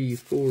 2, 3,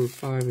 4,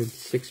 5, and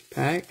 6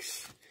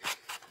 packs.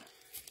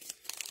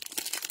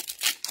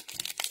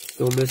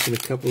 Still missing a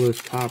couple of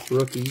those top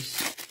rookies.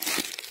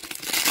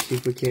 See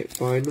if we can't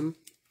find them.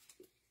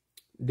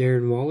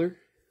 Darren Waller.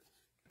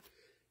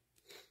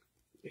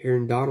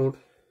 Aaron Donald.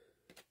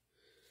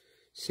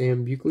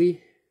 Sam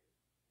Buckley.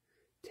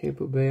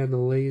 Tampa Bay on the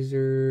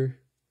laser.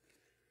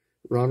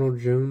 Ronald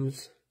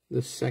Jones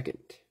the second.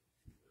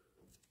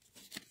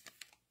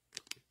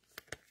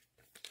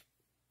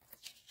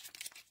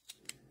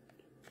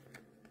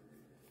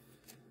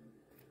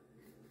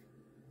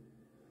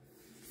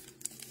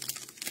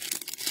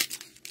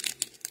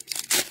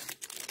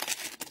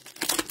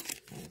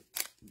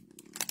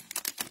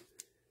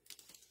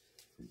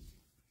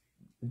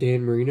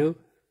 Dan Marino.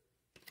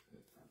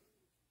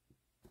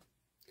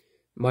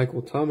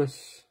 Michael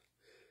Thomas.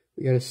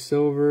 We got a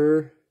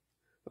silver.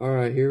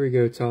 Alright, here we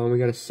go, Tom. We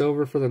got a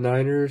silver for the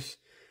Niners.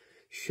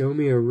 Show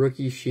me a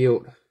rookie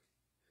shield.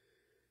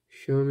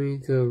 Show me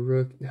the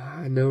rookie.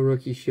 No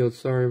rookie shield.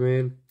 Sorry,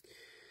 man.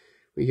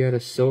 We got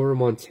a silver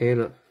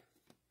Montana.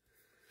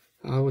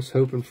 I was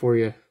hoping for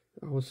you.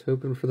 I was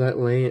hoping for that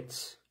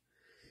Lance.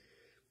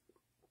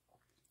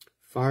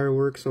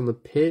 Fireworks on the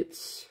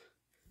pits.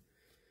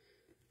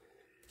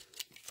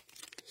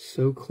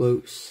 So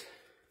close.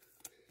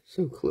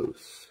 So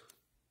close.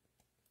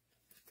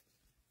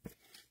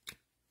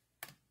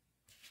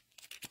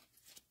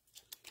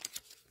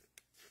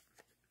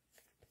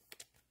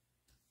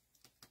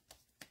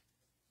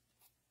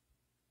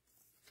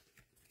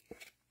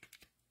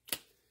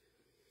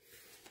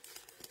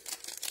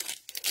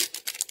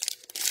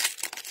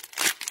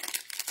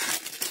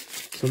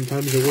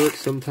 Sometimes it works,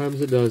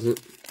 sometimes it doesn't.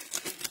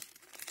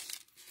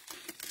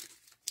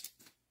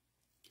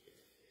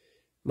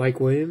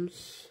 Mike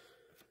Williams.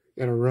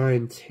 Got a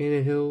Ryan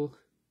Tannehill.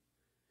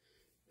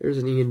 There's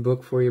an Ian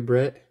book for you,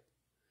 Brett.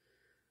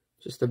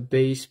 Just a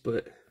base,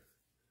 but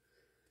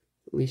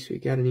at least we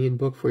got an Ian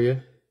book for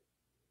you.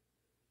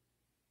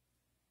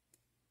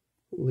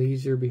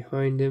 Lazer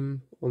behind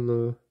him on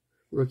the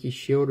rookie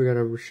shield. We got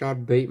a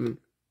Rashad Bateman.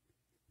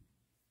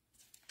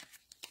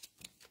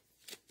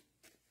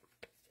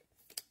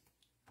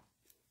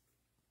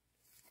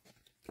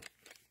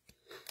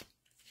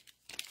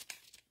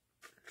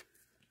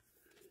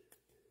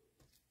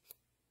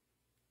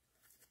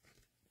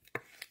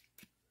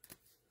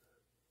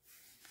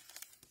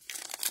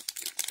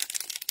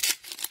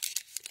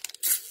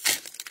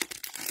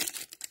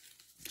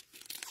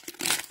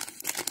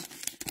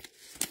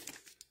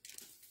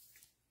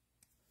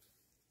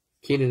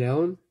 Keenan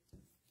Allen,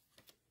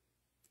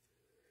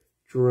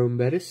 Jerome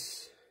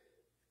Bettis,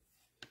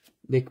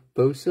 Nick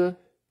Bosa,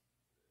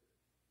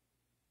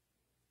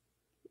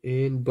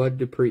 and Bud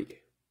Dupree.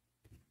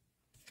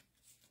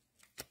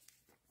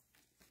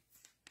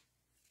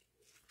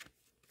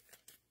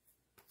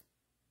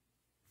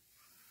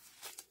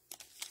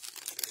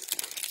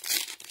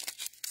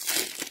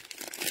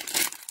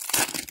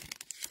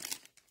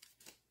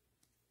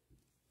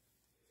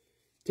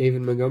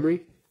 David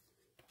Montgomery,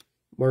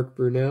 Mark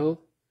Brunell,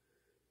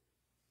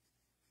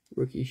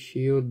 rookie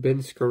shield, Ben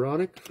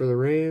Skoranek for the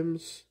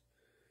Rams,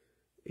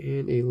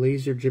 and a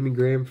laser Jimmy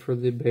Graham for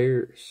the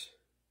Bears.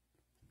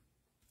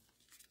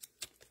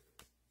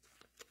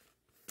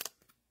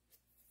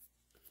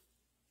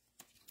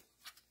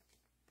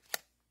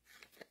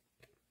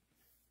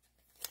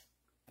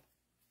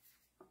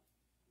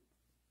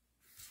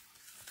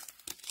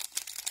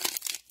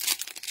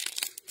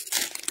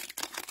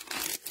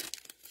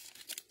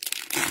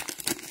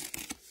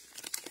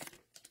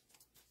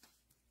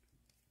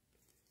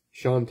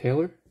 Sean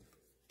Taylor,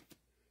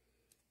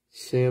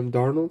 Sam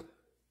Darnold,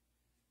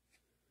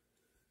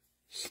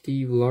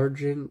 Steve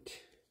Largent,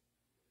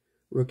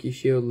 rookie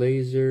shield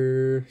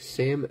laser,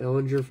 Sam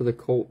Ellinger for the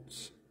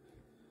Colts.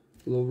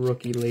 Little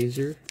rookie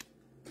laser,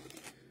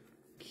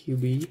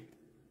 QB.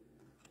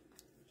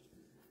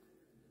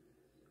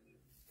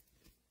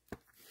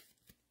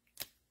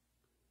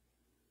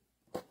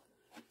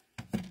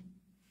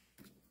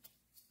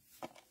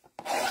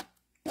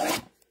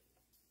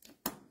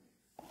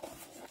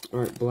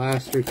 Alright,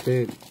 Blaster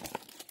 10.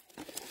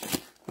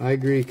 I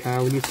agree,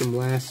 Kyle. We need some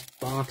last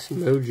box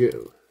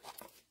mojo.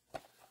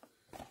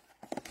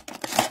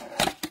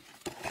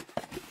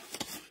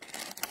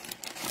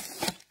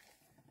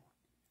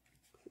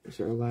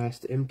 There's our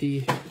last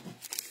empty.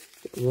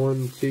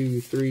 1,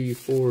 2, 3,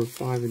 4,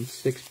 5, and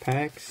 6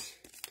 packs.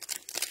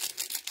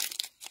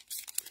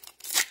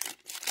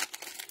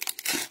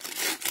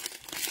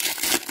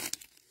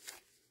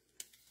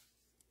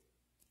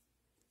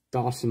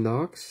 Dawson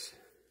Knox.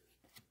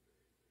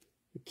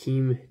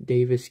 Akeem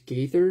Davis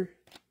Gaither,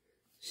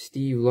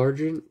 Steve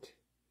Largent,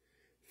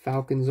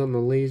 Falcons on the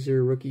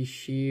laser, rookie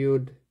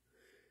shield,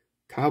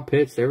 Kyle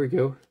Pitts, there we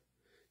go.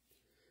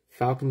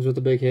 Falcons with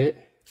a big hit.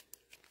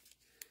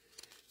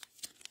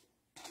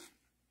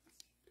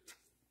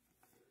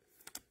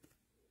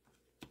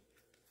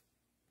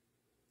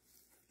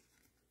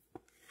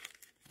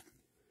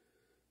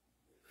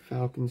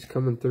 Falcons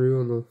coming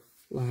through on the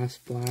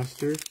last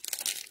blaster.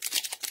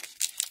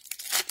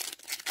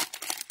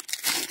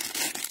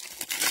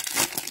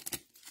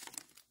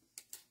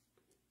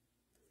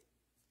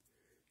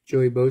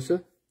 Joey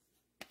Bosa,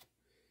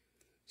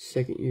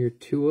 second year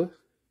Tua,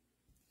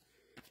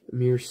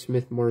 Amir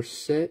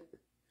Smith-Marset,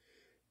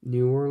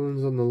 New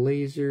Orleans on the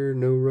laser,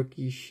 no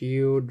rookie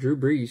shield, Drew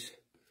Brees,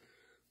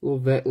 Little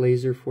vet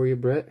laser for you,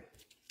 Brett.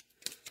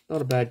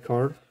 Not a bad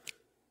card.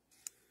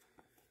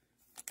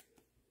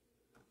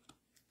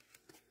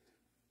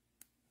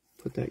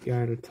 Put that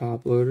guy in a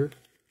top loader.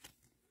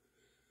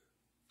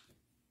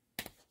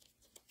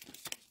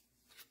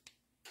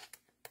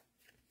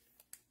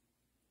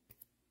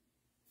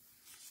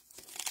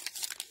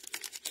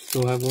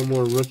 Still have one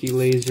more rookie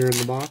laser in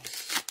the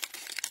box.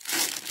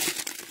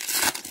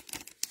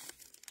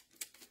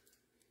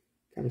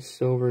 Got a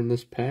silver in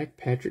this pack.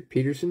 Patrick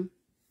Peterson.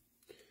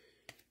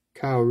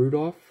 Kyle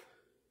Rudolph.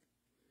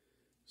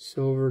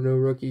 Silver, no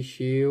rookie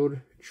shield.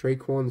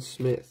 Traquan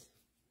Smith.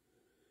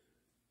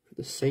 For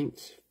the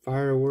Saints,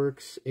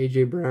 Fireworks,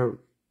 A.J. Brown.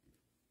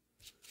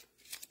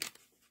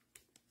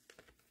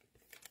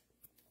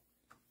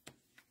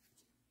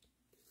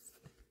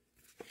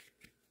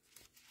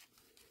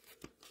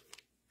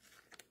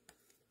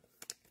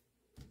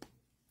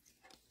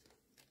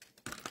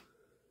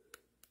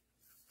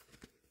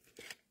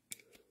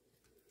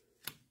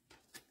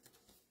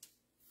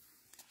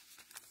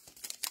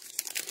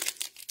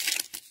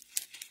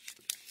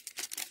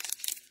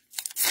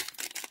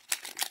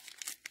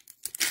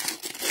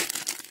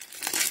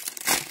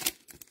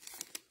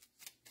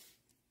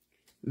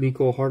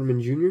 Mecole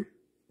Hardman Jr.,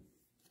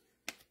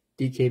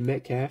 DK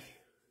Metcalf,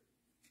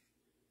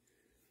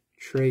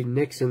 Trey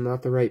Nixon,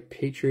 not the right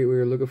Patriot we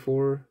were looking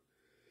for,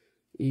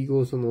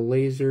 Eagles on the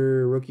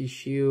laser, rookie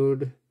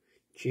shield,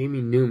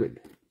 Jamie Newman.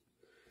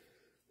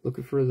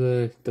 Looking for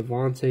the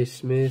Devontae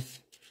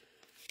Smith,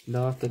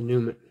 not the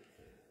Newman.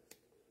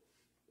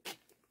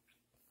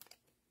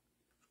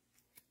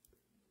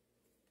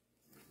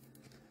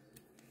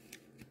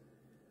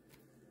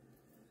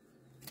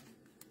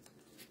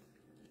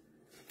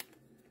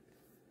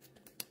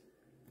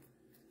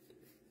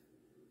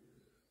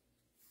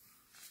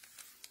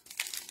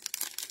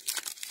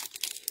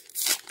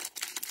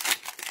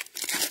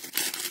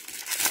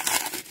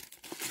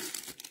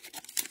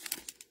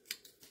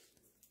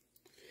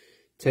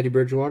 Teddy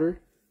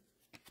Bridgewater,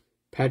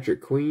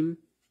 Patrick Queen,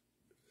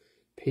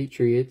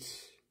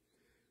 Patriots,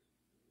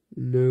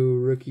 no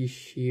rookie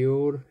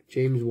shield,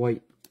 James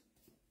White.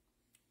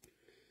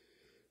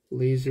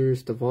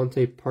 Lasers,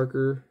 Devontae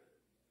Parker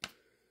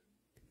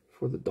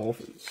for the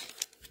Dolphins.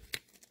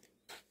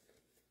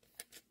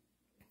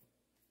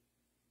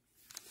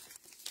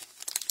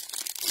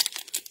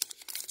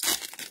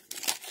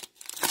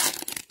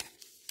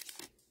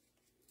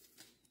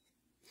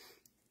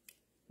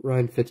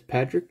 Ryan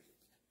Fitzpatrick,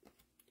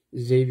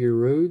 Xavier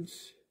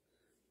Rhodes,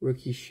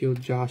 rookie shield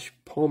Josh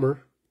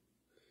Palmer,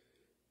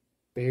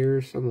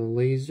 Bears on the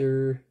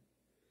laser,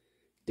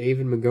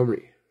 David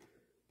Montgomery.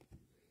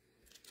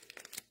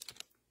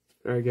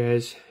 Alright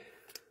guys,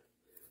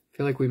 I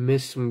feel like we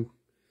missed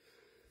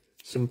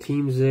some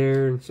teams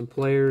there and some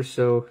players,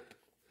 so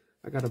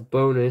I got a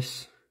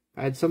bonus.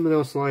 I had something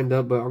else lined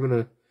up, but I'm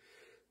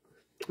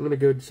gonna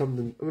go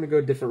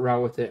a different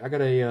route with it. I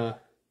got a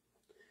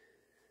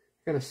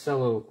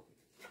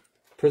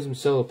Prizm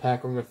Cello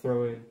pack I'm going to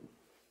throw in.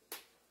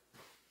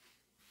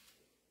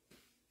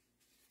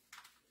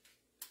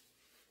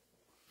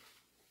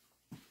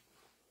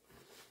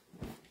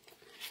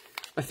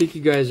 I think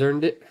you guys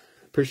earned it.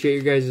 Appreciate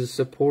you guys'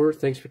 support.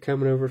 Thanks for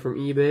coming over from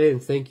eBay.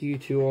 And thank you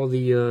to all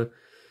the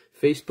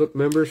Facebook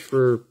members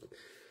for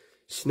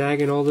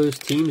snagging all those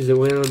teams that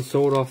went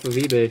unsold off of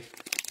eBay.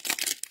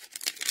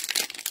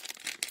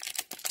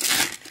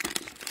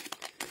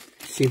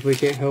 See if we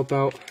can't help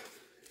out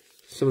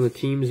some of the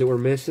teams that we're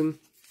missing.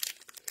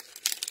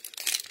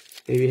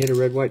 Maybe hit a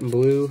red, white, and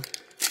blue.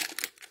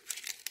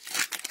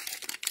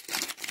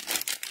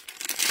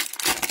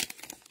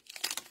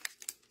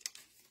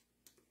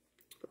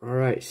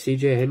 Alright,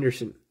 CJ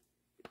Henderson.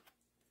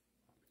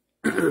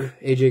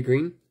 AJ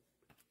Green.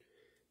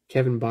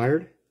 Kevin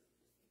Byard.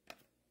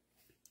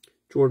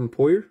 Jordan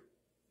Poyer.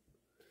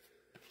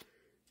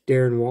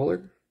 Darren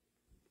Waller.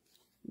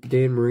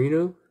 Dan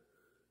Marino.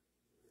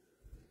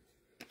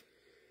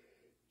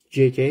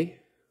 JK.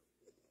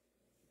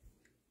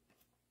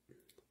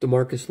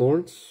 DeMarcus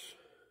Lawrence,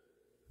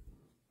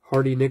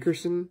 Hardy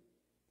Nickerson.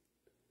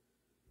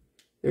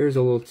 There's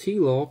a little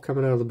T-Law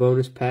coming out of the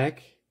bonus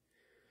pack.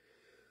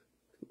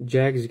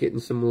 Jags getting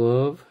some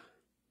love.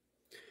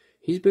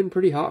 He's been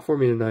pretty hot for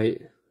me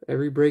tonight.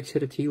 Every break's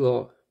hit a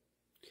T-Law.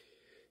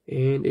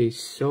 And a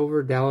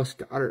silver Dallas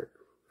Goedert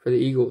for the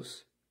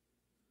Eagles.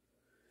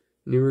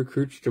 New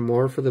recruits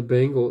Jamar for the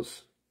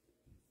Bengals.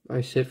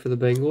 Nice hit for the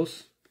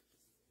Bengals.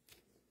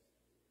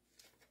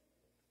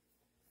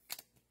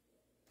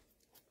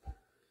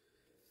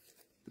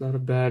 Not a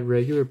bad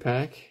regular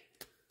pack.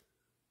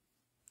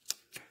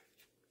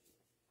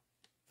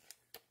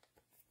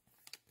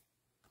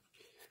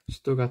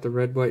 Still got the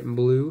red, white, and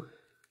blue.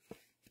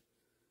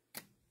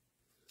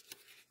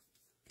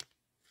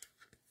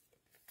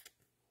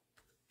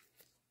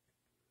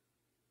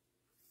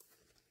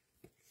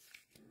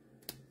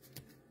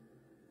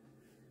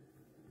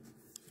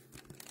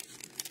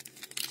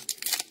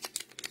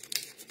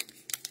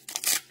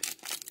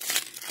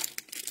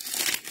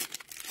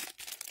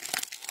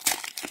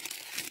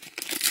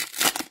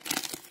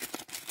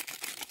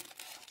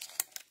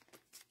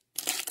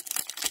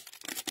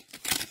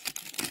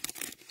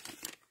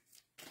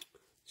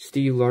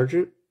 Steve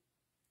Largent,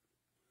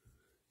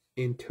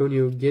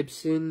 Antonio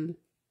Gibson,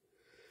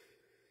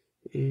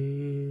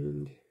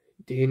 and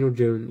Daniel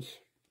Jones.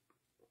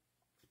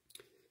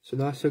 So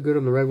not so good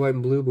on the red, white,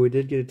 and blue, but we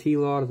did get a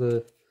T-Law out of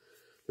the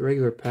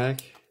regular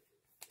pack.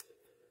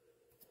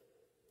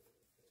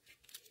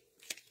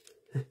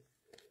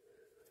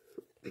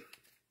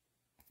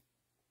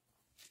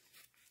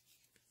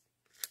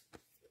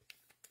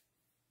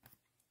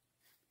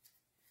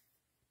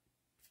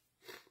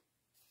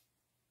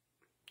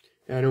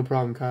 Yeah, no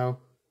problem, Kyle.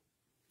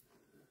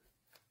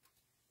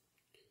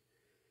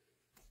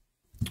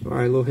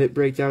 Alright, little hit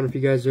breakdown if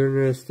you guys are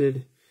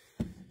interested.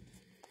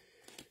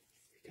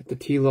 Got the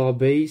T-Law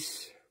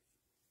base.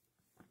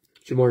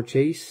 Jamar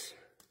Chase.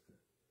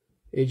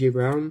 AJ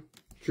Brown.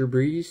 Drew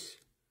Brees.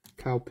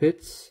 Kyle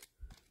Pitts.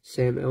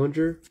 Sam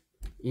Ellinger.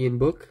 Ian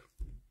Book.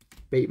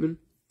 Bateman.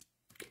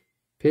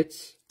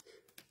 Pitts.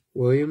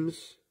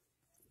 Williams.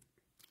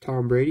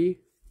 Tom Brady.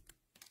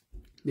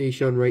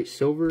 Nashon Wright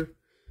Silver.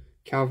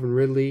 Calvin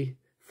Ridley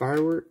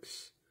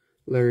Fireworks.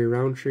 Larry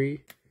Roundtree.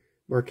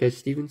 Marquez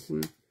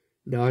Stevenson.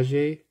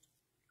 Najee.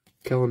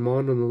 Kellen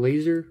Mond on the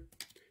Lazer.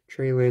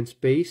 Trey Lance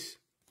base.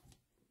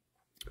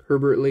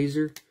 Herbert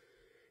Lazer.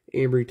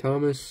 Ambry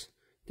Thomas.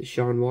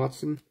 Deshaun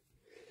Watson.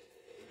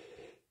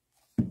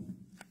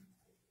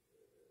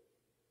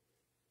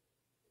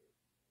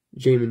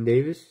 Jamin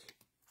Davis.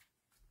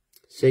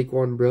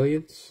 Saquon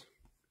Brilliance.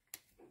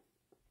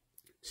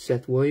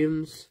 Seth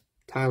Williams.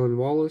 Tylan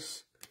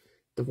Wallace.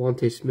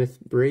 Devontae Smith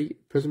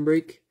Prizm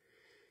break.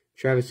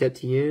 Travis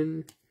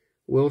Etienne.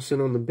 Wilson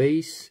on the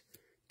base.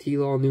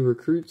 T-Law new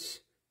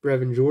recruits.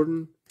 Brevin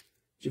Jordan.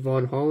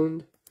 Javon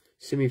Holland.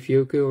 Simi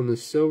Fioco on the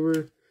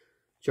silver.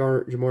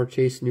 Jamar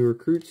Chase new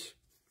recruits.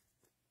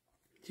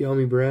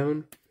 De'Ami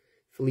Brown.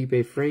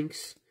 Felipe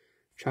Franks.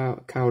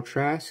 Kyle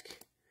Trask.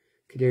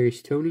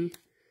 Kadarius Toney.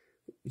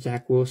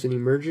 Zach Wilson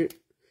emergent.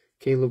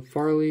 Caleb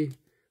Farley.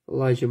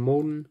 Elijah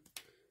Molden.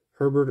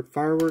 Herbert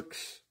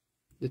Fireworks.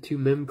 The two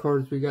mem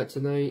cards we got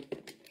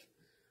tonight.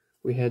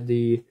 We had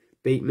the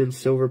Bateman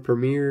Silver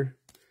Premier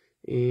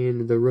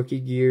and the Rookie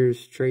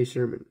Gears Trey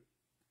Sermon.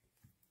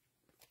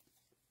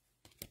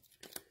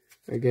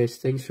 Alright guys,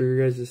 thanks for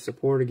your guys'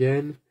 support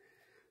again.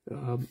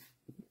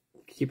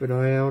 Keep an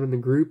eye out in the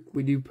group.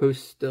 We do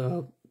post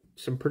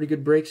some pretty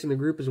good breaks in the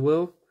group as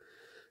well.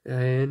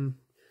 And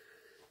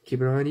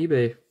keep an eye on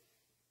eBay.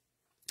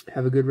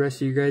 Have a good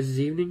rest of you guys'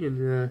 evening,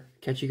 and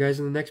catch you guys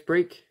in the next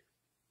break.